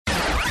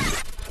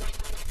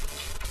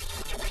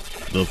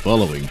The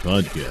following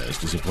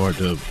podcast is a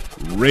part of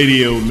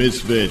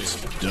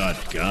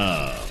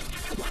RadioMisfits.com.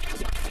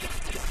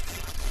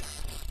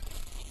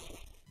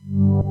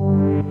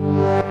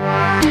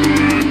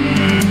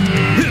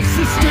 It's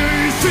the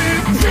Stacey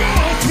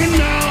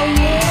Prussman Hour.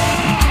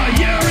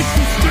 Yeah, it's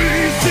the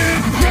Stacey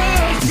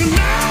Prussman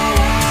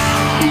Hour.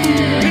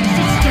 It's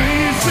the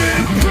Stacey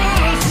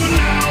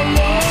Prussman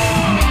Hour.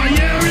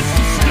 Yeah, it's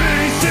the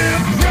Stacey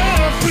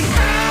Prussman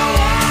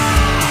Hour.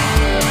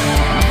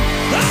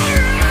 All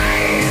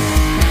right.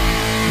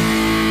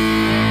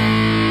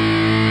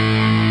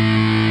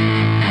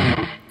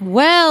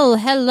 Well,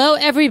 hello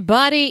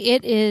everybody.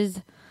 It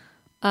is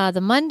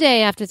the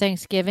Monday after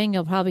Thanksgiving.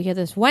 You'll probably hear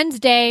this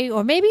Wednesday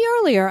or maybe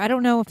earlier. I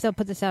don't know if they'll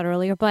put this out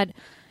earlier, but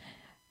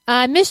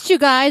I missed you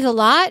guys a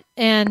lot,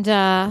 and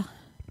I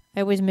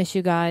always miss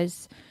you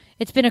guys.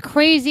 It's been a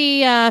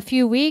crazy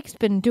few weeks.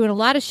 Been doing a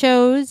lot of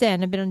shows,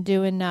 and I've been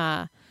doing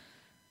a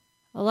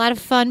lot of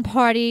fun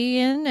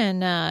partying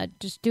and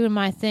just doing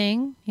my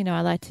thing. You know, I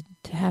like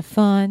to have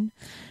fun.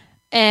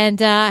 And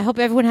I hope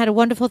everyone had a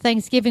wonderful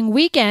Thanksgiving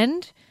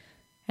weekend.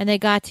 And they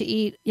got to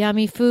eat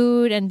yummy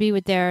food and be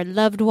with their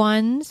loved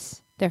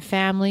ones, their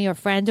family or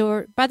friends,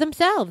 or by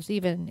themselves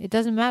even. It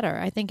doesn't matter.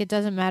 I think it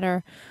doesn't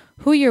matter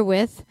who you're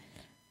with.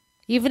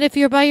 Even if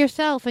you're by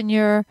yourself and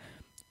you're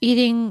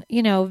eating,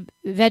 you know,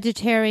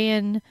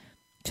 vegetarian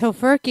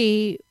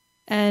tofurkey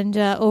and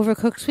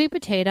overcooked sweet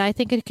potato, I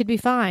think it could be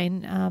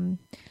fine.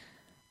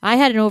 I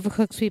had an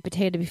overcooked sweet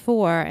potato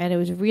before, and it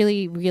was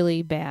really,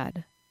 really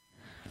bad.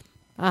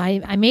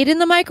 I made it in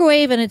the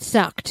microwave, and it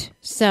sucked.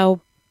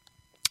 So...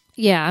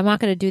 yeah, I'm not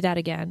going to do that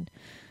again.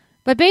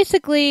 But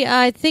basically,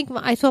 I think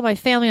I saw my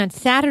family on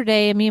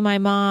Saturday, and me and my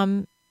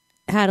mom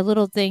had a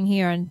little thing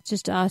here, and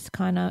just us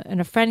kind of,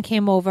 and a friend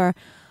came over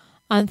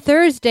on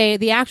Thursday,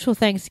 the actual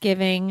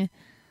Thanksgiving.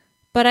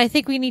 But I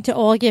think we need to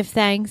all give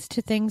thanks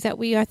to things that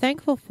we are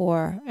thankful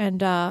for.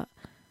 And I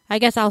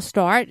guess I'll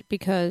start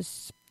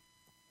because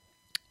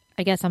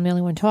I guess I'm the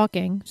only one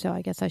talking, so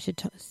I guess I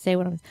should say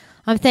what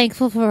I'm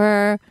thankful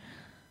for.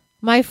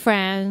 My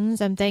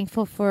friends. I'm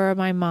thankful for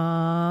my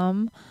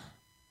mom.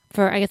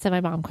 I guess that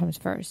my mom comes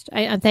first.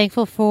 I'm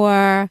thankful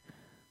for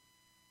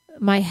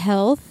my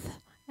health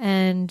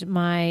and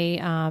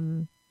my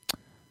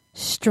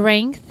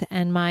strength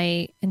and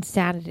my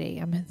insanity.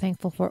 I'm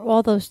thankful for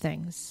all those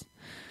things.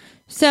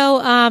 So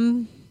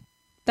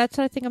that's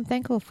what I think I'm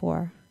thankful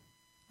for.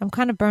 I'm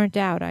kind of burnt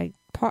out. I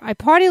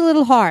party a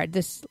little hard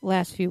this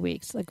last few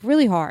weeks, like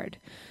really hard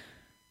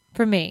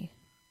for me,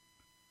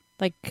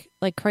 like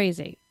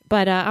crazy.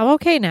 But I'm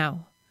okay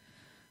now.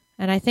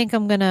 And I think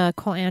I'm going to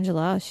call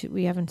Angela.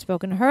 We haven't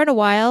spoken to her in a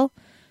while.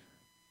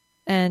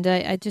 And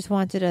I just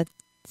wanted to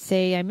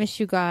say I miss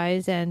you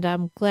guys. And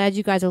I'm glad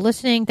you guys are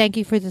listening. Thank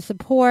you for the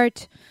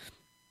support.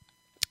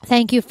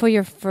 Thank you for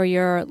your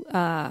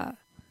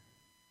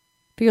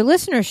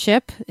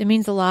listenership. It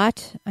means a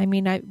lot. I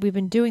mean, we've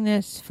been doing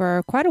this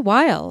for quite a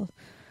while.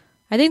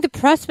 I think the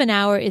Prussman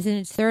Hour is in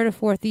its third or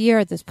fourth year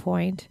at this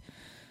point.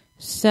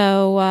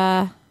 So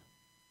I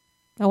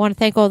want to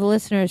thank all the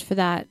listeners for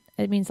that.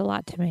 It means a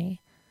lot to me.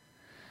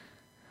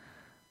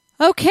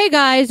 Okay,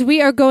 guys, we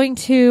are going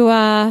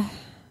to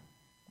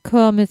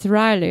call Miss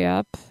Riley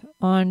up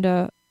on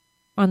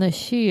the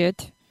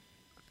sheet.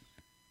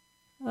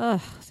 Ugh,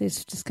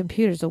 this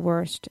computer's the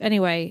worst.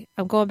 Anyway,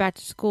 I'm going back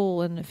to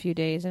school in a few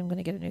days. I'm going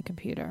to get a new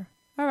computer.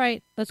 All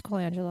right, let's call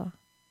Angela.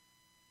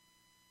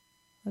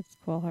 Let's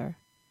call her.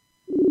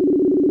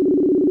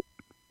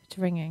 It's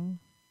ringing.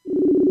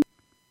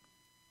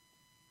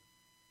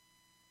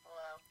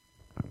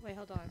 Wait,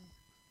 hold on.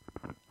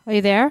 Are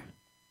you there?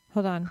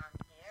 Hold on.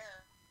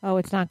 Oh,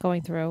 it's not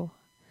going through.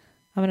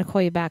 I'm going to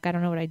call you back. I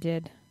don't know what I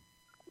did.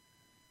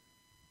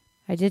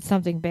 I did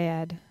something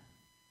bad.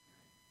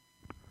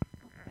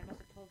 I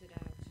must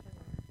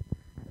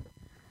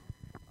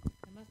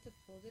have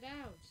pulled it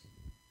out.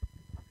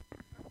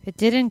 It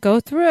didn't go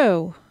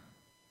through.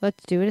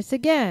 Let's do this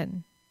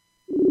again.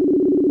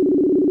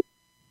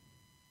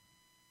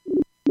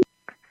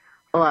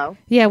 Hello?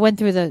 Yeah, it went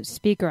through the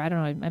speaker. I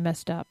don't know. I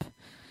messed up.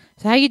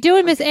 So how you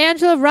doing, Miss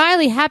Angela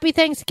Riley? Happy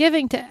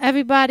Thanksgiving to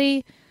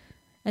everybody.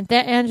 And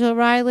Angela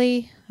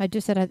Riley, I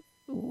just said,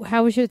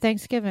 how was your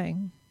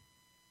Thanksgiving?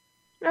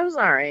 It was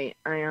all right.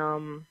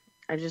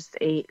 I just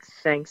ate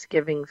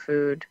Thanksgiving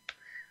food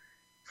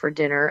for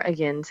dinner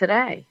again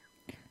today.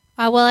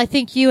 Well, I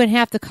think you and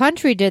half the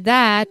country did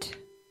that.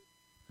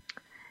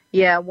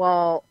 Yeah,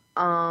 well,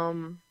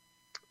 I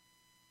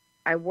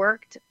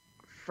worked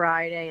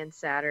Friday and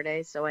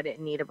Saturday, so I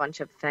didn't eat a bunch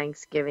of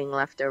Thanksgiving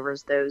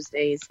leftovers those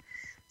days.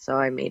 So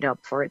I made up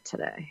for it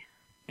today.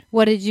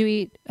 What did you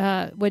eat? You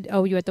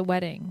were at the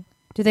wedding.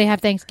 Do they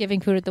have Thanksgiving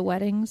food at the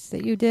weddings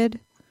that you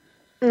did?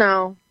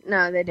 No,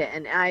 they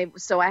didn't. I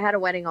had a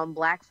wedding on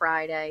Black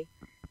Friday,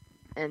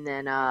 and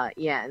then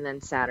and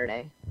then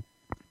Saturday.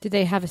 Did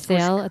they have a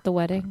sale at the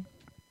wedding?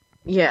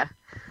 Yeah,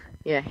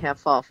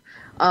 half off.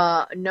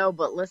 No,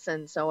 but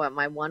listen. So at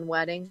my one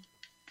wedding,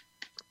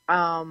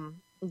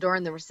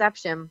 during the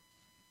reception,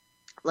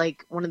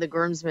 like one of the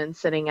groomsmen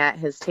sitting at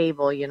his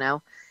table,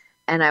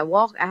 And I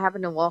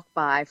happened to walk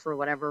by for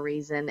whatever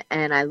reason,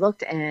 and I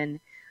looked,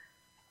 and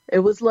it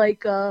was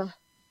like it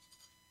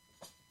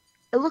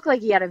looked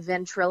like he had a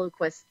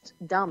ventriloquist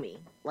dummy,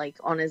 like,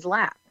 on his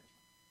lap.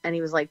 And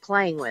he was, like,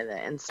 playing with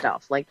it and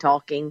stuff, like,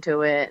 talking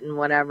to it and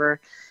whatever.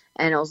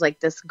 And it was, like,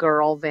 this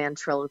girl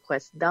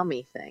ventriloquist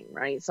dummy thing,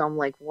 right? So I'm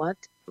like, what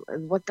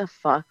the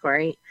fuck,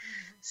 right?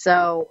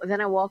 So then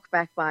I walked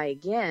back by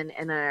again,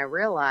 and then I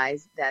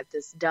realized that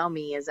this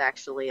dummy is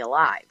actually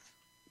alive.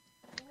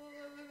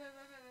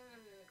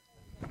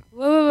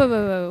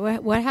 Whoa.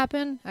 What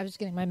happened? I was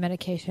getting my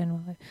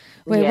medication.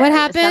 Wait, Yeah, what It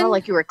happened? sounded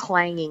like you were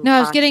clanging. No, I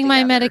was pots getting my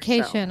together,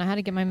 medication. so- I had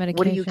to get my medication.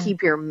 What do you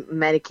keep your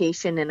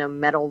medication in a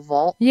metal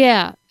vault?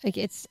 Yeah, like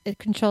it's a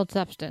controlled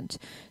substance.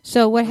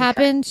 So what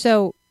happened?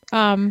 So,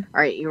 All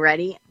right, you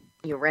ready?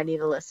 You ready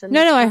to listen?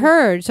 no, this I time?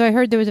 heard. So I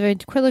heard there was a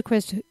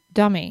ventriloquist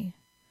dummy.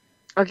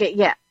 Okay,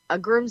 yeah. A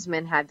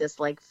groomsman had this,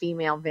 like,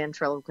 female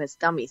ventriloquist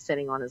dummy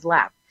sitting on his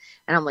lap.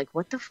 And I'm like,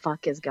 what the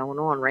fuck is going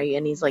on, right?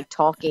 And he's, like,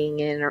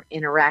 talking and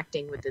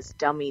interacting with this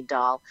dummy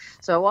doll.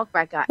 So I walked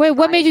back out. Wait,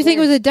 what made you think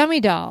it was a dummy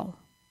doll?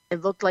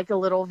 It looked like a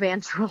little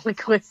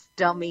ventriloquist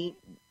dummy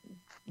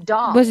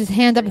doll. Was his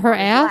hand up sitting her on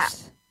his lap.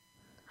 ass?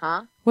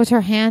 Huh?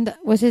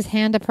 Was his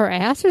hand up her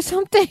ass or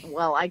something?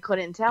 Well, I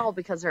couldn't tell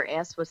because her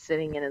ass was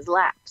sitting in his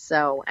lap.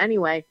 So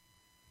anyway,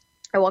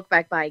 I walked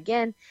back by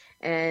again,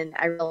 and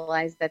I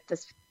realized that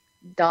this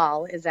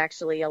doll is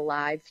actually a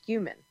live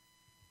human.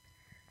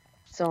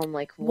 So I'm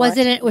like, Was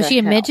she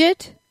a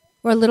midget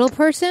or a little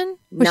person?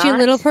 Was she a Not-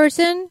 little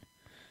person?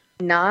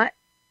 Not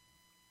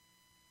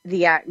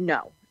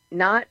no,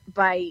 not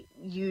by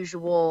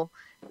usual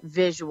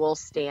visual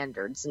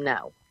standards.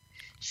 No,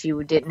 she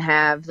didn't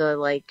have the,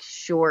 like,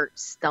 short,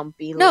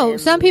 stumpy. No,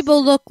 limbs. some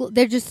people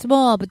they're just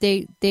small, but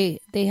they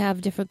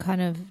have different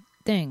kind of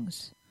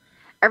things.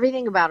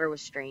 Everything about her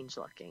was strange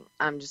looking.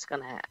 I'm just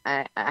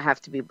I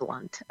have to be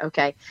blunt.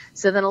 Okay.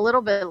 So then a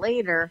little bit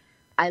later,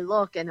 I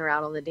look, and they're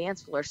out on the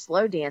dance floor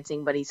slow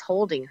dancing, but he's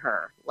holding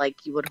her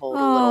like you would hold a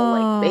little,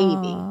 like,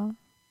 baby. Aw.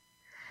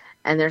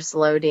 And they're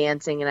slow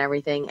dancing and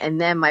everything. And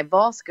then my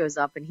boss goes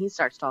up and he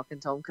starts talking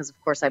to him because, of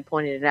course, I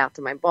pointed it out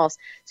to my boss.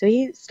 So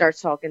he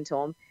starts talking to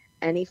him,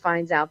 and he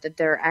finds out that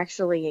they're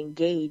actually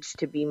engaged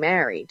to be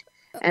married.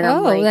 And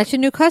I'm like, that's your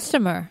new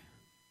customer.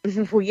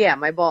 well, yeah,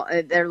 my boss,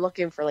 they're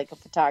looking for, like, a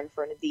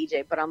photographer and a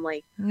DJ. But I'm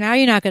like, Now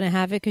you're not going to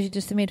have it because you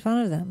just made fun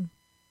of them.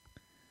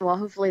 well,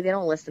 hopefully they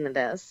don't listen to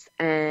this.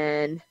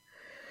 And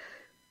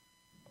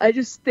I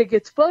just think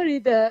it's funny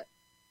that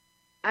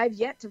I've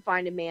yet to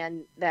find a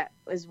man that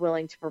is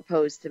willing to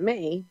propose to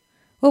me.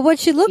 Well, what'd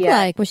she look Yeah.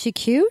 like? Was she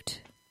cute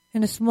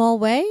in a small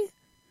way?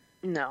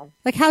 No,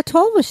 Like, how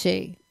tall was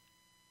she?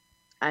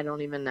 I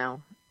don't even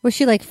know. Was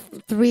she like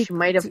 3? She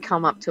might have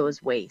come up to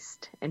his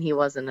waist, and he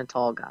wasn't a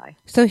tall guy.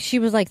 So she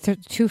was like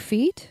 2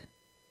 feet?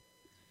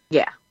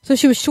 Yeah. So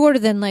she was shorter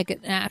than like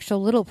an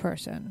actual little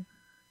person.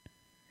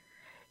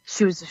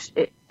 She was.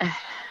 She I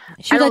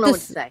was don't like know what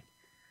this. to say.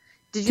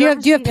 Did Do you ever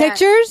have see that?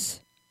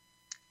 pictures?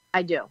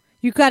 I do.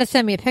 You got to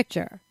send me a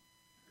picture.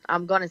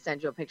 I'm going to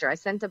send you a picture. I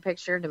sent a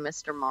picture to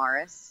Mr.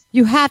 Morris.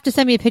 You have to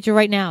send me a picture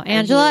right now. he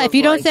Angela, if looked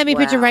you don't like, send me a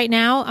picture wow. right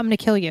now, I'm going to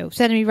kill you.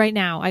 Send it me right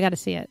now. I got to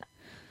see it.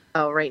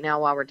 Oh, right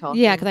now while we're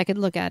talking? Yeah, because I could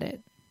look at it.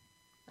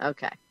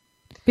 Okay.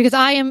 Because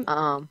I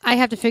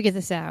have to figure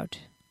this out.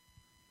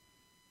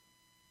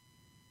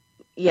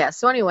 Yeah,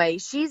 so anyway,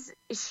 she's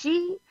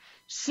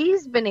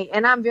been,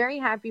 and I'm very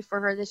happy for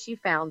her that she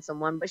found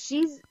someone, but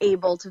she's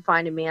able to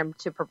find a man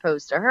to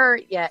propose to her,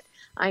 yet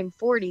I'm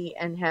 40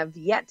 and have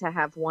yet to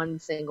have one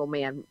single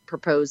man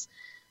propose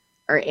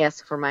or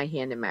ask for my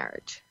hand in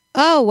marriage.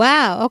 Oh,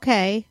 wow.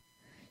 Okay.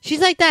 She's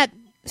like that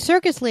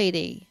circus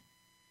lady.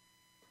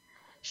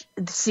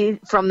 She,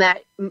 from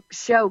that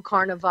show,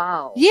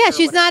 Carnival. Yeah, or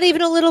she's not whatever.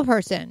 even a little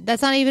person.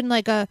 That's not even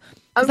like a.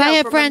 Oh, 'cause no, I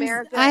have from friends.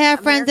 America- I have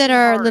friends that American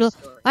are Horror little.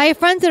 Story. I have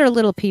friends that are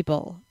little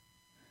people.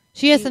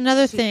 She has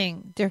another she-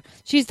 thing.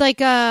 She's like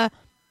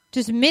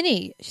just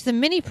mini. She's a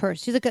mini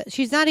person.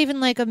 She's not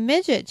even like a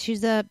midget.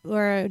 She's or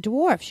a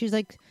dwarf. She's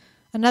like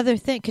another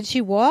thing. Can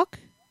she walk?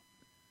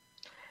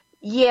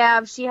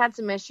 Yeah, she had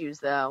some issues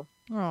though.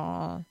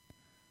 Aw.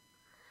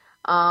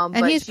 And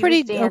And he's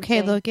pretty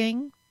okay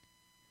looking.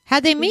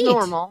 How'd they meet?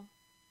 Normal.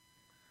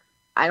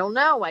 I don't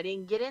know. I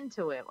didn't get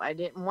into it. I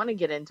didn't want to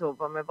get into it,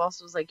 but my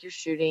boss was like, "You're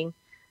shooting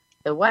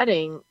the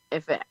wedding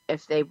if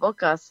they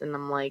book us," and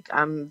I'm like,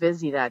 "I'm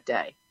busy that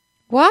day."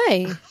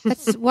 Why?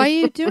 Why are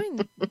you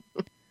doing?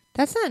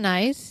 That's not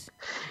nice.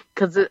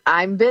 Because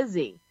I'm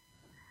busy.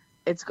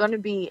 It's going to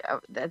be.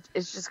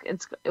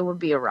 It would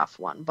be a rough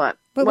one, but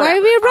But whatever. why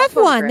would it be a I'll rough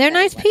photograph one? They're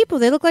nice anyway. people.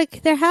 They look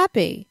like they're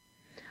happy.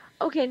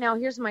 Okay, now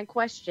here's my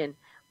question: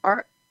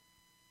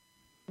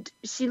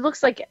 she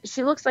looks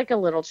like a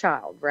little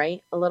child,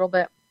 right? A little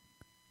bit.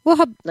 Well,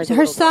 Like a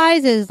her little girl.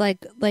 size is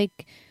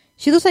like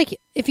she looks like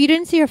if you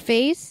didn't see her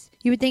face,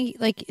 you would think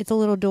like it's a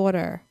little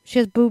daughter. She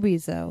has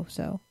boobies though,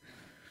 so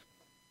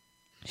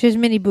she has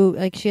mini boob,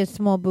 like she has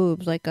small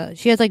boobs,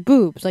 she has like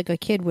boobs, like a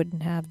kid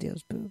wouldn't have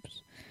those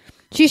boobs.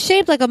 She's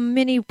shaped like a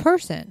mini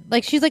person,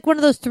 like she's like one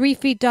of those 3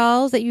 feet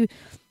dolls that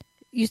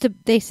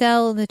they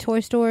sell in the toy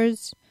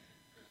stores,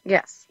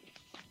 Yes.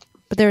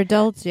 but they're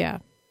adults. Yeah.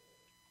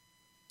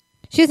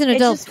 She has an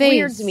adult face.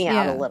 It just weirds me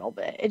out a little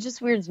bit. It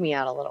just weirds me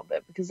out a little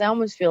bit because I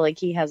almost feel like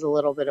he has a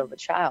little bit of a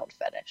child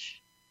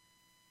fetish.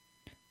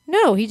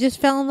 No, he just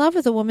fell in love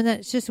with a woman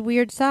that's just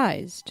weird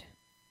sized.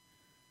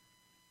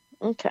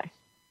 Okay.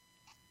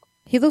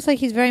 He looks like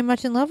he's very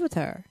much in love with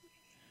her.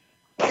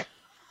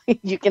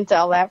 You can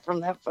tell that from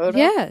that photo?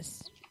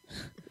 Yes.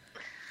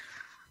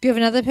 Do you have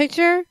another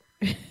picture?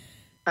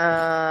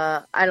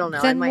 I don't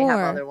know. Send I might more.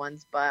 have other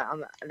ones, but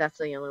that's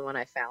the only one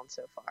I found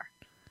so far.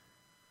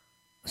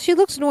 She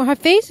looks normal. Her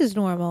face is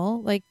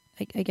normal. Like,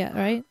 I get,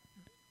 right?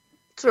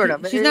 Sort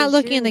of. She's not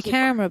looking in the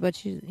camera, but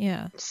she's,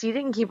 yeah. She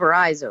didn't keep her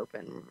eyes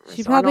open.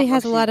 She probably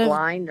has a lot of...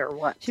 blind or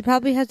what? She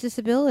probably has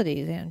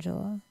disabilities,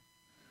 Angela.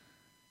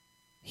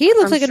 He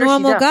looks like a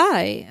normal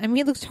guy. I mean,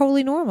 he looks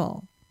totally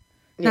normal.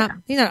 Yeah.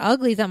 He's not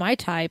ugly. He's not my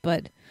type,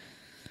 but...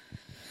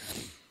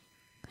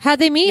 How'd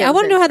they meet? I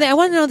want to know I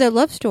want to know their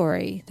love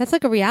story. That's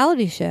like a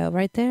reality show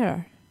right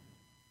there.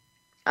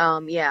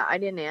 Yeah, I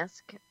didn't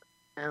ask.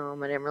 I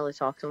didn't really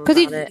talk to him about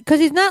it.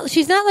 Because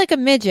she's not like a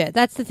midget.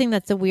 That's the thing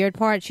that's the weird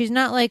part. She's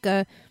not like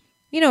a,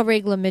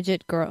 regular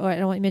midget girl. I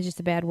don't want midget's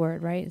a bad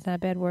word, right? Is that a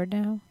bad word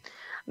now?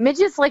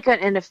 Midget's like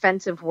an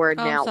offensive word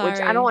now, sorry.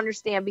 which I don't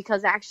understand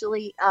because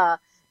actually,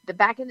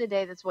 back in the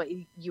day, that's what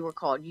you were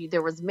called.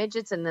 There was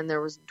midgets and then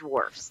there was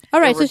dwarfs. All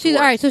right, so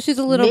she's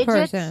a little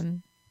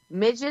person.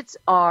 Midgets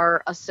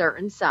are a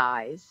certain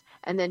size,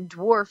 and then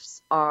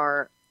dwarfs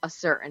are a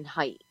certain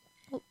height.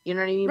 You know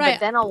what I mean? Right. But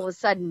then all of a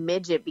sudden,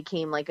 midget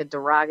became like a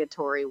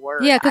derogatory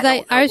word. Yeah, because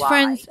I was why.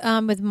 friends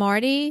with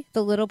Marty,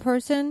 the little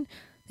person.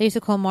 They used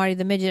to call Marty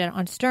the midget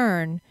on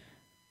Stern.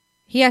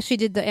 He actually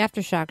did the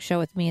Aftershock show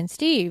with me and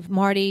Steve.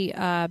 Marty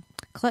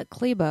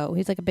Klebo.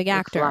 He's like a big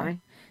actor.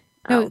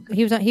 No,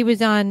 he's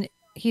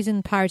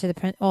in Pirates of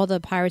the all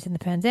the Pirates in the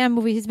Pan Am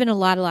movies. He's been in a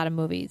lot of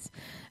movies.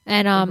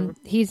 And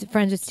he's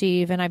friends with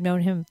Steve, and I've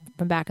known him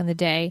from back in the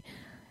day.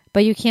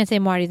 But you can't say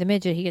Marty the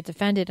midget. He gets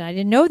offended. And I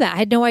didn't know that. I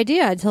had no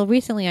idea until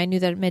recently I knew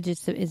that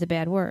midget is a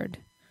bad word.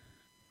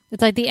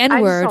 It's like the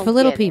N-word for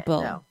little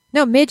people.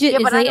 No, midget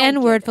is the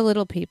N-word for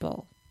little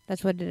people.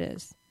 That's what it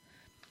is.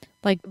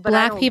 Like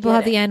black people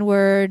have the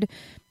N-word.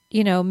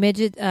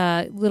 Midget,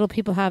 little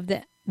people have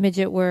the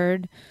midget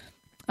word.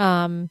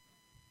 I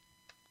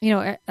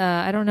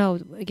don't know.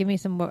 Give me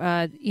some more,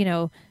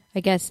 I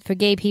guess for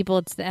gay people,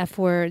 it's the F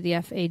word, the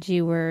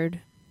F-A-G word.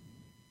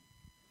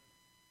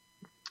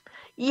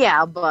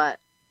 Yeah, but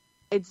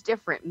it's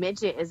different.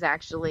 Midget is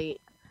actually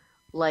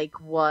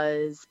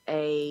was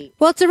a...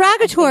 Well, it's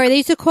derogatory. They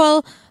used to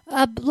call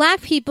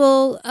black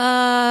people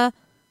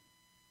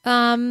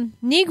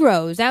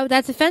Negroes.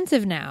 That's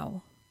offensive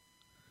now.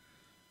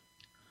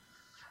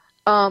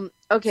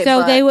 Okay,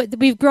 so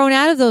we've grown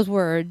out of those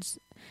words,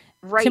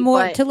 right?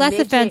 To less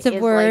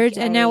offensive words,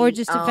 and now we're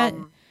just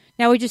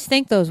now we just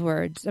think those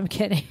words. I'm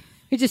kidding.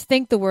 We just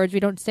think the words. We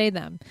don't say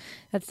them.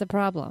 That's the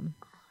problem.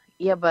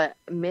 Yeah, but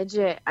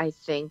midget, I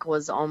think,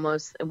 was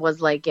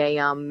like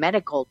a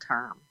medical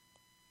term.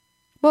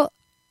 Well,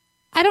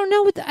 I don't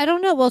know. I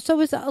don't know. Well, so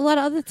was a lot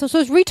of other. So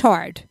it's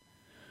retard.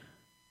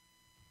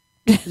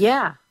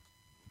 Yeah.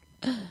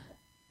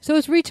 So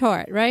it's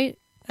retard, right?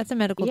 That's a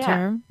medical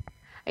term.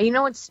 And you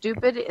know what's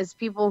stupid is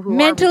people who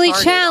mentally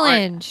are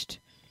challenged.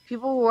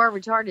 People who are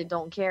retarded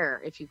don't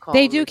care if you call.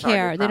 They them do retarded,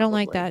 care. probably. They don't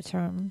like that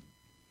term.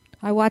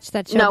 I watched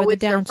that show No, with the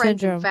it's Down their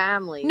friends syndrome. and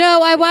family.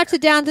 No, I watched the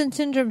Down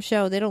syndrome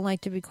show. They don't like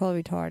to be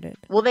called retarded.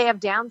 Well, they have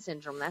Down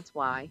syndrome. That's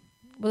why.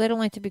 Well, they don't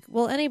like to be.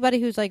 Well, anybody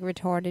who's like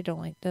retarded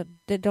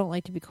they don't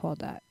like to be called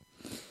that.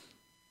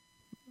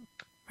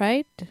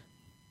 Right?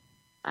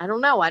 I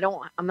don't know.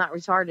 I'm not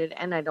retarded,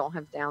 and I don't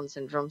have Down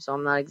syndrome, so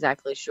I'm not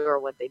exactly sure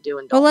what they do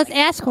and don't. Well, let's like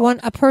ask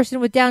a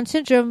person with Down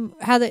syndrome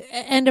how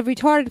and a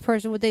retarded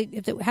person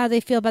how they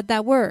feel about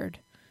that word.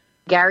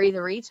 Gary the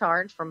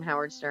retard from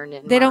Howard Stern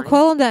didn't. They don't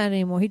call him that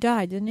anymore. He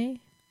died, didn't he?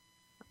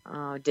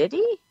 Did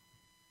he?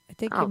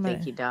 I don't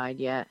think he died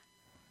yet.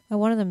 Oh,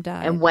 one of them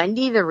died. And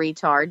Wendy the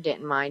retard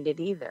didn't mind it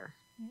either.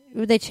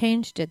 They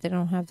changed it. They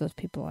don't have those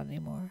people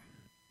anymore.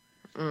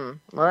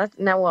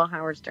 Well,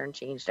 Howard Stern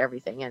changed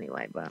everything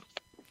anyway, but.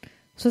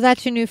 So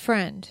that's your new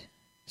friend.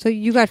 So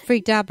you got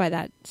freaked out by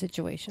that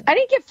situation. I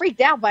didn't get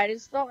freaked out by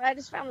it. I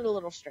just found it a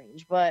little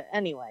strange. But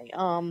anyway,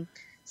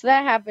 so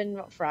that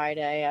happened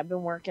Friday. I've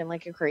been working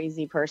like a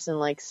crazy person,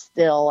 like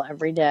still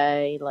every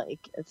day. Like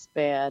it's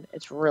bad.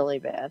 It's really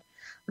bad.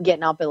 I'm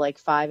getting up at like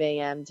 5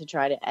 a.m. to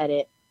try to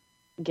edit,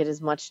 get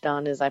as much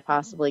done as I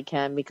possibly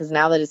can. Because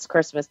now that it's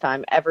Christmas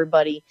time,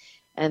 everybody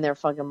and their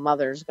fucking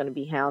mother's going to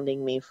be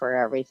hounding me for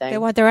everything. They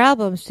want their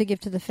albums to give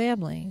to the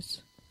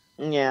families.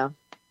 Yeah.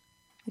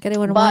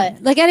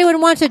 Like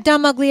anyone wants a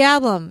dumb, ugly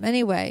album.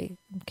 Anyway,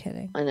 I'm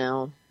kidding. I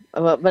know.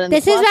 But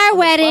this is our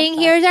wedding.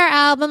 Here's our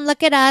album.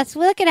 Look at us.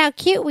 Look at how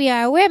cute we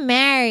are. We're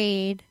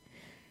married.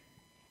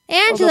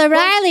 Angela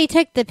Riley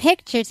took the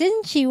pictures.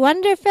 Isn't she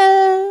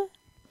wonderful?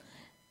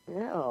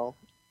 No.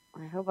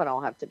 I hope I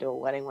don't have to do a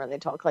wedding where they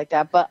talk like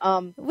that. But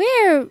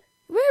we're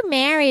We're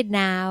married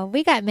now.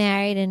 We got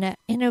married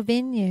in a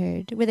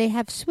vineyard where they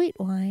have sweet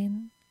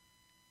wine.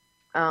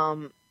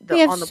 On We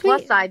have the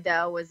plus sweet- side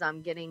though is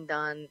I'm getting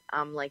done.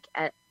 I'm like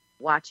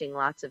watching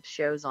lots of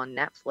shows on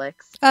Netflix.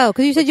 Oh,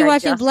 because you said Which you're I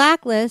watching just-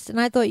 Blacklist,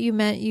 and I thought you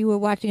meant you were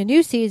watching a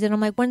new season.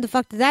 I'm like, when the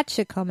fuck did that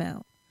shit come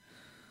out?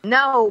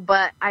 No,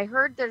 but I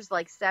heard there's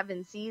like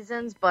 7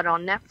 seasons, but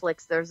on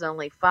Netflix there's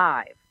only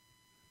 5.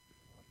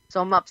 So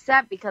I'm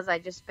upset because I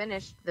just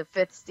finished the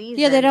 5th season.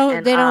 Yeah, they don't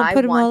and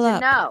put them want all to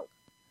up. know.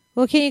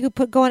 Well, can't you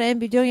go on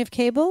NBC? Don't you have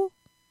cable?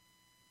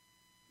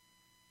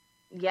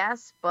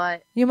 Yes,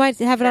 but You might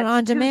have it that's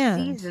on 2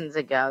 demand. seasons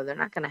ago. They're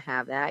not going to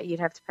have that. You'd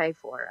have to pay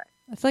for it.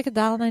 It's like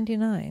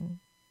 $1.99.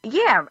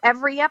 Yeah,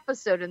 every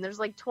episode, and there's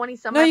like 20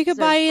 some. No, you could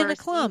buy it in per a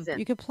clump. season.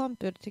 You could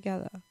plump it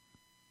together.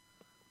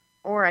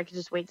 Or I could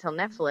just wait till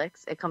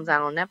Netflix. It comes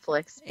out on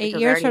Netflix. 8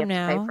 because years I already from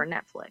have to now. pay for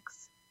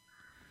Netflix.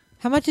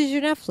 How much is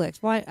your Netflix?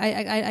 Why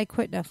I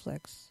quit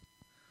Netflix.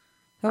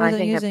 I I wasn't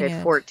think I using paid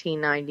it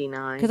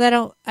 $14.99.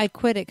 because I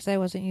quit it because I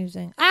wasn't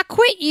using. I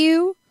quit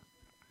you.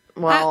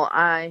 Well,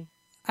 I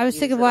was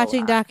sick use of it a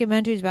watching lot.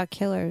 documentaries about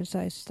killers, so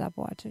I stopped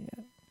watching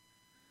it.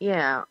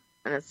 yeah,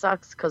 and it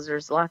sucks because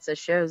there's lots of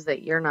shows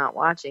that you're not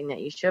watching that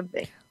you should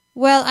be.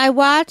 Well, I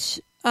watched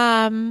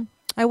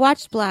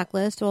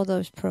Blacklist, all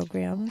those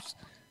programs,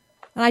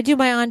 and I do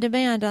my on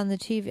demand on the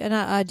TV and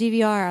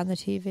DVR on the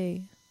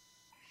TV.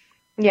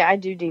 Yeah, I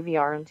do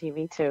DVR on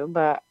TV too,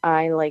 but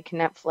I like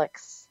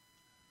Netflix.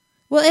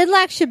 Well, it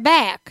locks you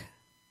back.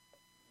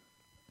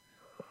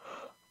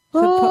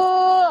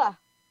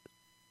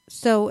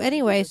 So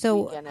anyway, This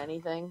so weekend,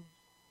 anything?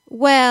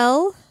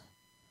 well,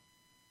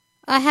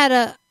 I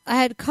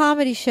had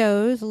comedy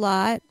shows a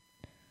lot.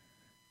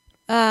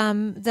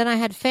 Then I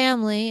had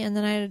family, and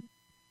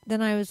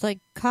then I was like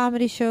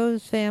comedy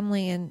shows,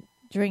 family, and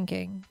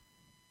drinking.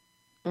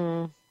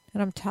 Mm,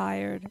 And I'm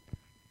tired.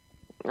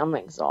 I'm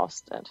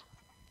exhausted.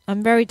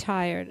 I'm very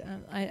tired.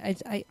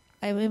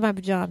 I'm in my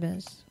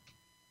pajamas.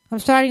 I'm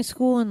starting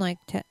school in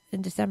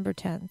December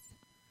 10th.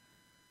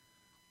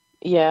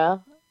 Yeah,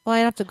 Well, I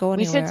don't have to go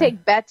we anywhere. should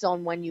take bets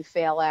on when you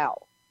fail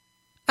out.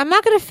 I'm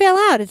not going to fail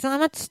out. I'm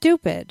not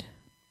stupid.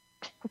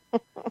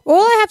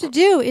 All I have to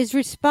do is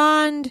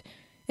respond.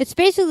 It's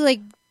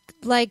basically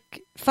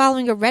like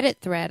following a Reddit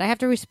thread. I have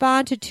to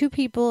respond to 2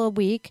 people a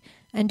week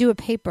and do a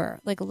paper,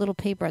 like a little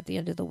paper at the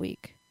end of the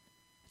week.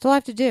 That's all I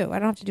have to do. I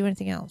don't have to do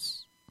anything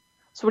else.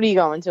 So what are you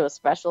going to, a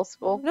special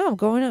school? No, I'm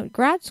going to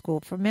grad school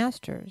for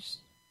master's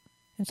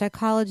in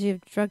psychology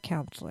of drug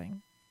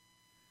counseling.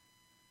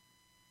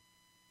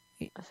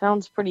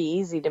 Sounds pretty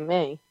easy to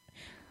me.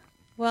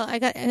 Well, I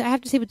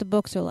have to see what the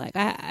books are like.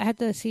 I have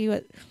to see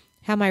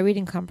how my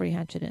reading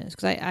comprehension is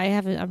because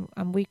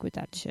I'm weak with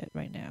that shit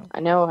right now. I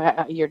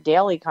know your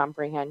daily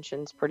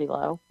comprehension's pretty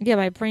low. Yeah,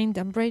 I'm brain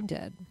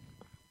dead.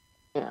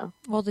 Yeah.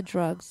 All the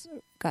drugs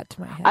got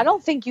to my head. I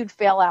don't think you'd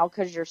fail out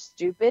because you're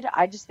stupid.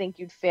 I just think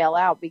you'd fail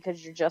out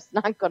because you're just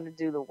not going to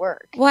do the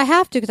work. Well, I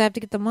have to because I have to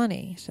get the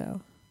money. So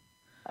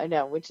I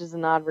know, which is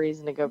an odd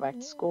reason to go back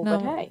to school. No.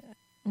 But hey,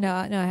 no,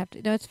 I have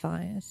to. No, it's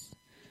fine.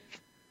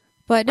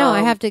 But no, I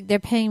have to. They're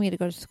paying me to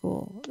go to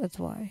school. That's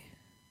why.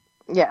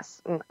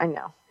 yes, I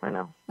know.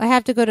 I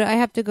have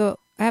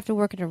to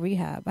work in a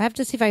rehab. I have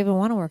to see if I even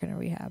want to work in a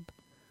rehab.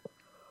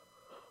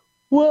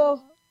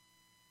 Well,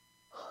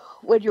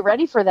 when you're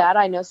ready for that,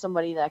 I know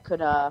somebody that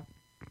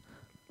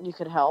you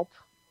could help.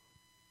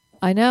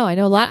 I know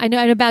a lot. I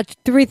know about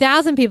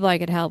 3,000 people I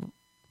could help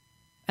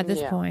at this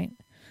Yeah. point.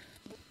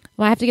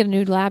 Well, I have to get a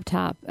new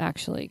laptop.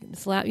 Actually,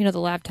 this the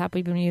laptop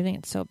we've been using,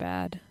 it's so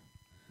bad.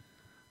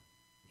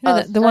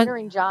 The one.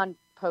 Stuttering John.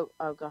 Oh,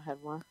 go ahead.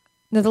 What?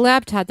 No, the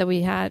laptop that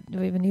we've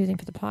been using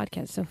for the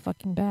podcast is so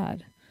fucking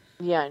bad.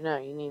 Yeah, I know.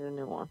 You need a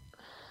new one.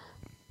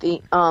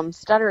 The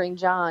Stuttering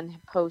John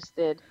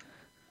posted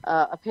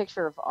a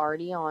picture of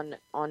Artie on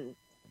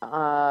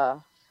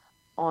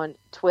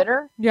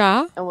Twitter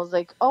Yeah. and was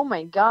like, "Oh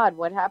my God,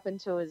 what happened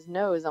to his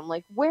nose?" I'm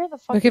like, "Where the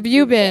fuck Look, have did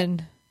you get-"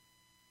 been?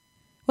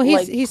 Well,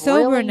 he's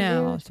sober really,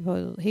 now. dude?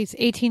 Supposedly, he's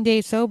 18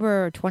 days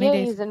sober or 20 Yeah,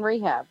 days, he's in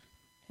rehab.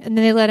 and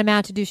then they let him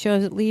out to do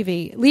shows at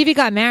Levy. Levy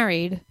got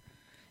married.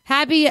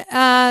 Happy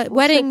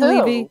wedding, with who?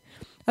 Levy.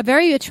 A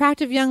very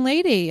attractive young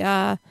lady.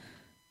 I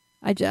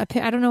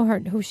don't know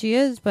who she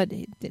is, but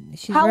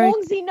she's How very.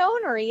 long's he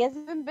known her? He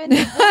hasn't been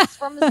divorced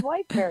from his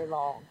wife very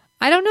long.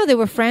 I don't know. They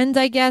were friends,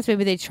 I guess.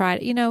 Maybe they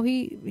tried.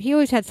 He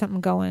always had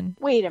something going.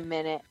 Wait a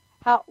minute.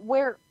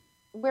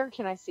 Where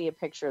can I see a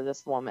picture of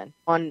this woman?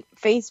 On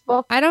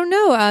Facebook? I don't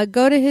know.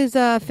 Go to his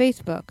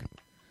Facebook.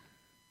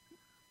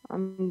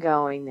 I'm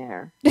going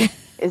there.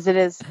 Is it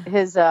his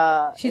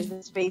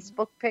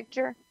Facebook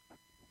picture?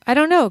 I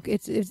don't know.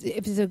 If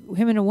it's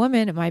him and a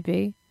woman, it might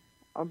be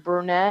A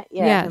brunette?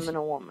 Yeah, Yes. him and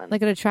a woman.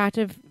 like an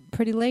attractive,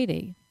 pretty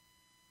lady.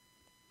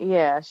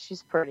 Yeah,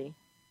 she's pretty.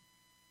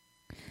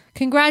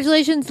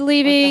 Congratulations,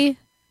 Levy.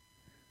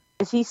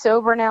 Is he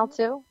sober now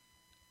too?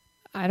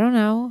 I don't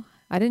know.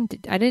 I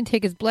didn't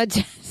take his blood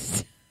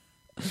test.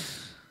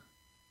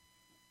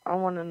 I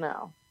want to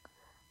know.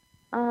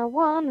 I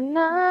want to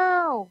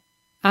know.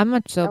 I'm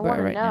not I sober want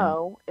to right now.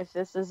 know if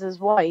this is his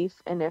wife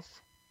and if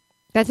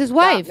That's his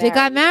wife. They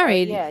got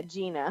married. Oh, yeah,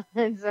 Gina.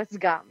 That's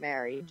got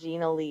married.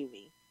 Gina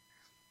Levy.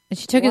 And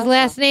she took his What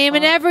last the name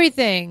and fuck?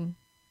 everything.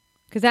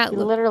 Because that He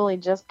literally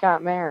just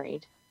got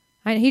married.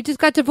 he just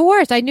got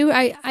divorced. I knew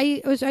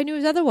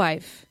his other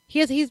wife.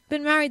 He's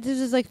been married. This is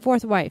his like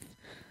fourth wife.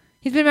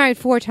 He's been married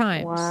 4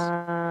 times.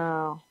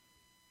 Wow.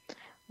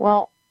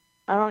 Well,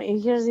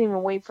 he doesn't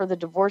even wait for the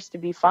divorce to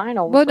be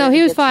final. Well, no, before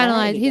he was gets married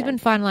finalized. He's again. been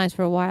finalized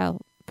for a while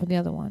from the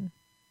other one.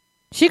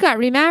 She got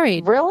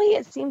remarried. Really?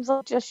 It seems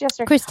like just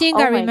yesterday. Christine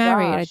got my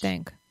remarried, I gosh.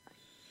 think.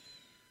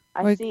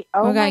 I see.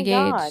 Or Oh got my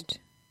engaged. God.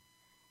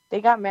 They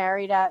got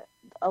married at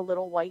a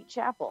little white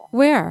chapel.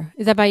 Where?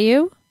 Is that by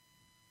you?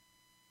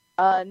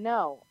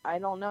 No, I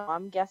don't know.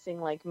 I'm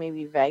guessing like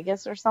maybe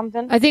Vegas or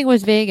something. I think it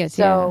was Vegas,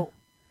 So,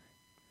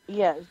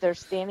 yeah, they're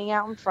standing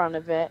out in front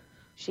of it.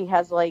 He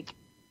has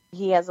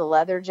a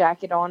leather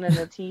jacket on and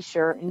a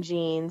t-shirt and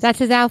jeans. That's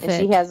his outfit.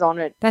 And she has on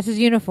it. That's his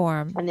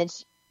uniform. And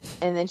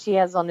then she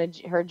has on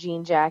her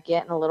jean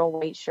jacket and a little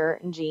white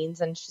shirt and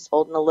jeans, and she's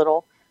holding a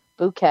little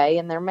bouquet,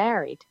 and they're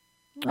married.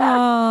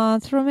 Oh,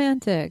 it's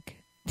romantic.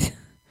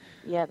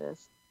 Yeah, it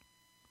is.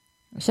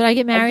 Should I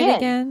get married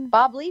again?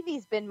 Bob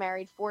Levy's been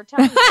married 4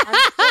 times.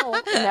 I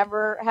still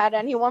never had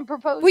anyone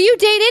propose. Well, you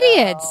to me, date so-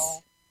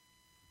 idiots.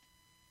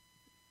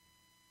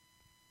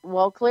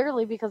 Well,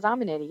 clearly because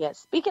I'm an idiot.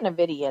 Speaking of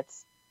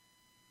idiots,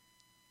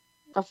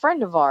 a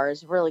friend of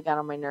ours really got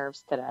on my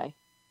nerves today.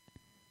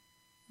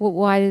 Well,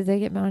 why did they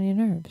get on your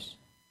nerves?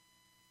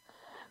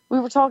 We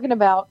were talking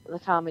about the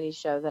comedy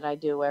show that I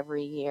do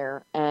every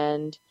year,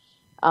 and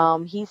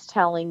he's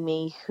telling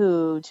me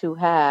who to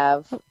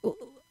have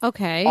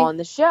Okay. on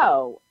the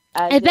show.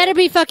 It better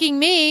be fucking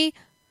me.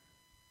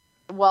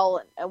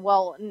 Well,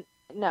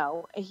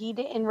 no, he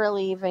didn't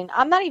really even.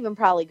 I'm not even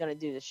probably going to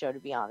do the show, to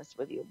be honest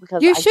with you,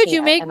 because You I should. You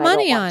can't, make and I don't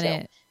money want on to.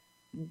 it.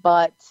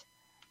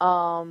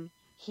 But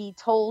he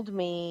told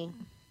me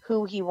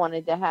who he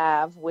wanted to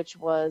have, which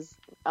was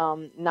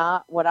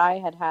not what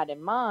I had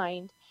in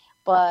mind.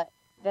 But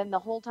then the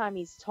whole time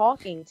he's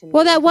talking to me,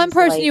 Well, that one he's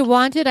person like, you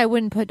wanted, I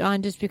wouldn't put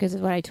on just because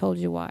of what I told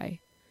you why.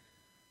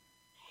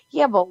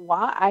 Yeah, but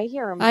why? I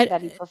hear him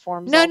that he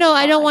performs. No, all the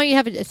I don't time. want you to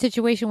have a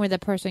situation where the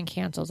person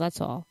cancels.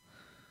 That's all.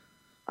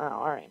 Oh,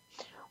 all right.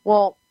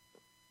 Well,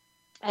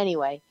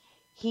 anyway,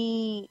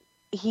 he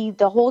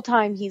the whole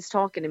time he's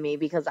talking to me,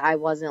 because I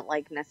wasn't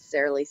like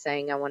necessarily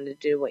saying I wanted to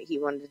do what he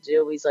wanted to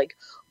do. He's like,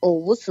 "Oh,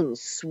 listen,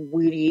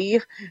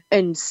 sweetie,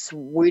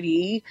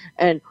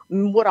 and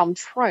what I'm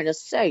trying to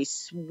say,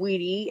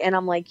 sweetie." And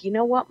I'm like, you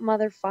know what,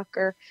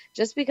 motherfucker?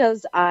 Just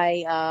because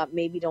I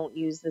maybe don't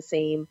use the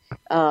same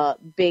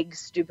big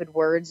stupid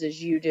words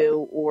as you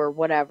do, or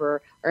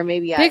whatever, or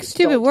maybe Big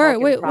stupid word.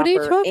 Wait, what are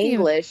you talking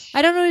English? about?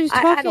 I don't know what he's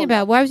talking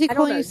about. Why was he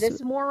calling you?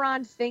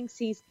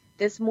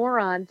 This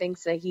moron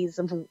thinks that he's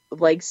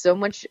like so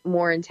much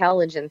more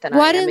intelligent than I am.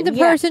 Why didn't the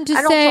person to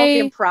I don't say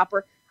talk in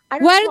proper?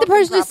 Why did the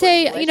person to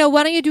say, English.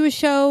 why don't you do a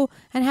show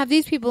and have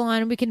these people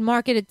on and we can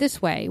market it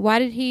this way? Why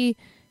did he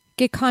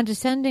get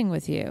condescending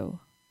with you?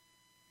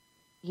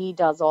 He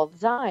does all the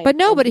time. But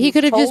no, And but he he's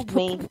could have just told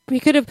me, he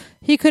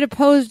could have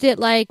posed it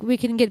like we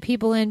can get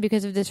people in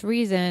because of this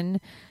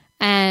reason,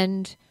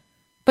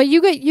 but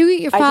you get your I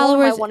told him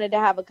followers. I wanted to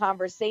have a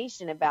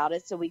conversation about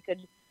it so we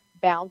could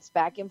bounce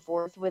back and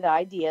forth with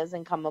ideas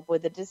and come up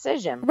with a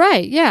decision.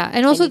 Right, yeah,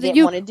 and also he that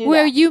didn't wanna do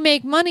where that. you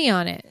make money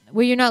on it,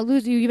 where you're not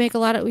losing, you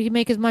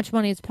make as much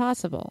money as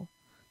possible.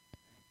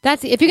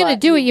 That's if you're going to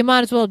do it, you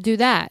might as well do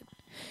that.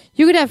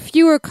 You could have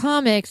fewer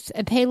comics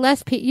and pay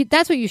less.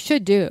 That's what you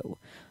should do.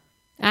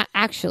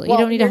 Actually, Well,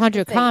 you don't need here's 100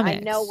 the thing. comics.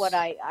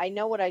 I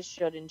know what I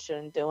should and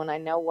shouldn't do, and I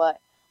know what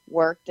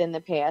worked in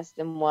the past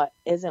and what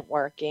isn't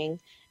working.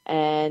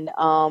 And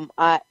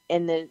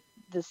the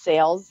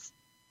sales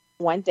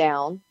went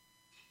down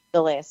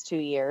the last 2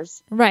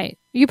 years. Right.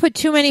 You put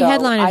too many So,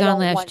 headliners I on don't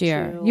last want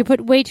year. to- You put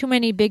way too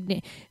many big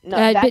names. No,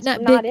 that's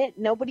not it.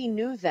 Nobody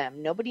knew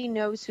them. Nobody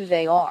knows who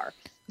they are.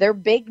 They're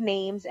big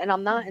names, and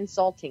I'm not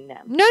insulting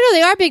them. No,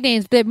 they are big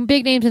names. They're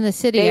big names in the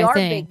city, They I are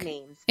think. big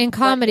names. In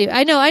comedy. But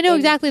I know in-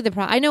 exactly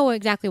I know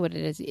exactly what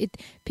it is.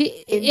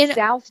 In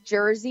South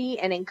Jersey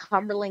and in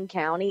Cumberland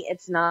County,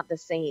 it's not the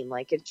same.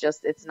 Like, it's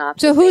not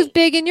So the who's same.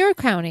 big in your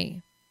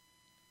county?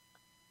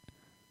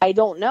 I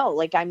don't know.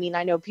 Like, I mean,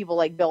 I know people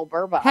like Bill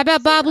Burbank. How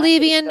about Bob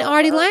Levy and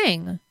Artie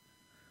Lang?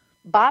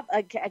 Bob,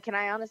 can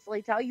I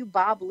honestly tell you,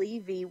 Bob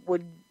Levy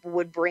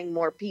would bring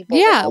more people.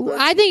 than Yeah, all those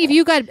I think if people.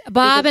 you got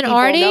Bob Because and people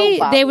Artie, know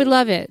Bob they would Levy.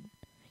 love it.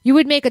 You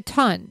would make a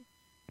ton.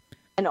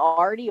 And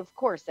Artie, of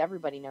course,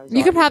 everybody knows.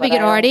 You could probably but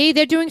get I don't- Artie.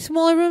 They're doing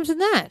smaller rooms than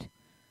that.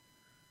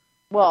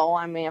 Well,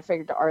 I mean, I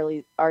figured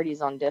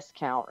Artie's on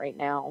discount right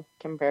now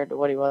compared to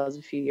what he was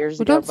a few years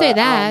Well, ago. don't say but,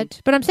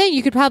 that. But I'm saying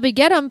you could probably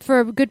get them for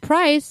a good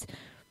price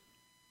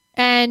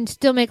and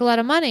still make a lot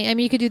of money. I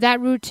mean, you could do that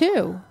route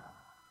too.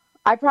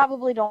 I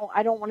probably don't.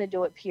 I don't want to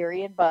do it.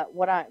 Period. But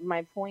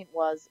my point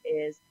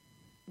is,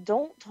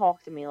 don't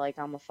talk to me like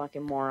I'm a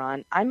fucking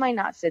moron. I might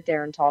not sit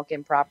there and talk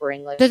in proper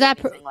English. Does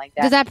that or anything like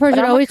that. does that person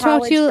but I'm always a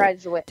talk to you? college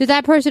graduate. Does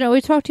that person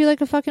always talk to you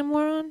like a fucking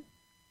moron?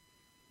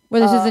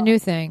 Well, this is a new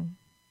thing.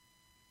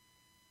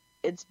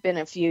 It's been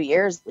a few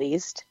years at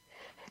least.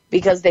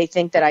 Because they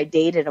think that I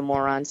dated a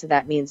moron, so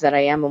that means that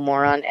I am a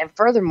moron. And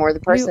furthermore, the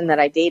person that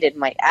I dated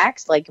might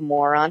act like a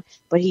moron,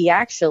 but he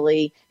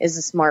actually is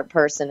a smart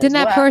person. Didn't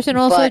that person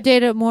also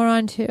date a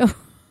moron too?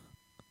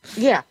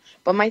 Yeah,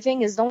 but my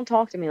thing is, don't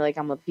talk to me like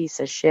I'm a piece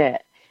of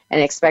shit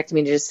and expect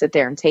me to just sit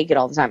there and take it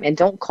all the time. And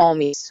don't call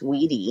me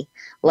sweetie,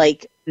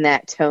 like in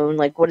that tone.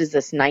 Like, what is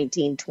this,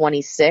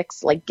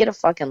 1926? Like, get a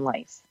fucking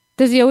life.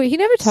 Does he always? He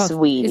never talks.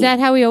 Sweetie. Is that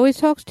how he always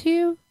talks to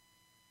you?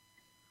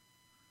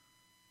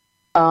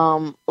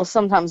 Well,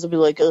 sometimes it'll be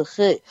like, oh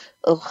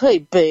hey,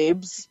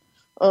 babes,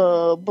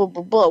 blah, blah,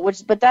 blah,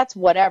 but that's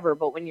whatever.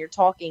 But when you're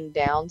talking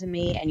down to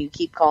me and you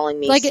keep calling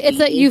me like, sweetie, it's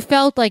like you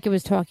felt like it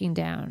was talking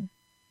down.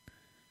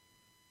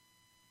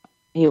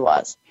 He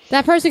was.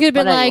 That person could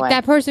have been anyway.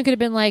 that person could have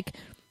been like,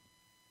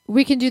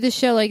 we can do the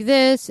show like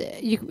this,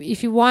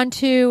 if you want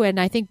to, and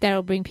I think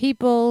that'll bring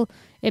people.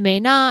 It may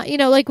not,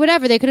 like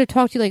whatever. They could have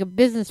talked to you like a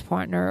business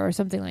partner or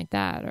something like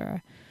that,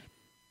 or.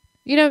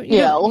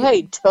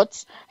 Hey,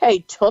 Toots,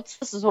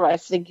 this is what I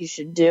think you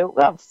should do.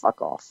 Oh,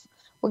 fuck off.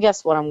 Well,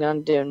 guess what I'm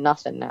going to do?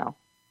 Nothing now.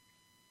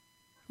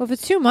 Well, if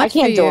it's too much I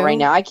can't for do you. it right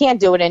now. I can't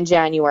do it in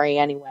January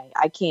anyway.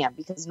 I can't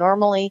because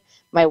normally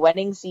my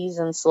wedding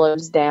season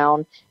slows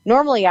down.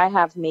 Normally I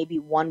have maybe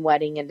one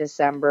wedding in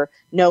December,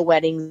 no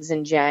weddings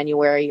in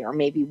January, or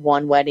maybe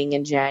one wedding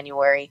in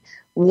January,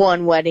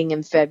 one wedding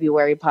in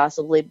February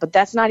possibly, but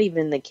that's not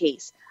even the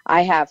case.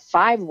 I have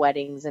 5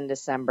 weddings in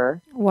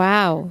December.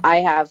 Wow. I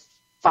have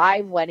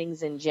 5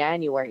 weddings in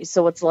January.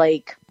 So it's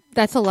like...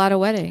 That's a lot of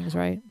weddings,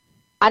 right?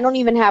 I don't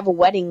even have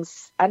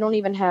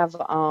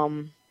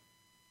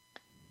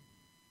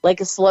like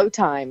a slow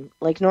time.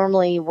 Like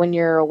normally when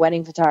you're a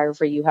wedding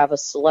photographer, you have a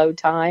slow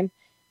time.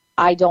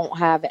 I don't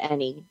have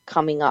any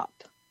coming up.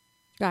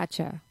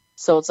 Gotcha.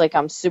 So it's like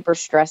I'm super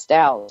stressed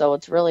out. So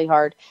it's really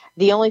hard.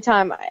 The only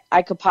time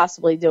I could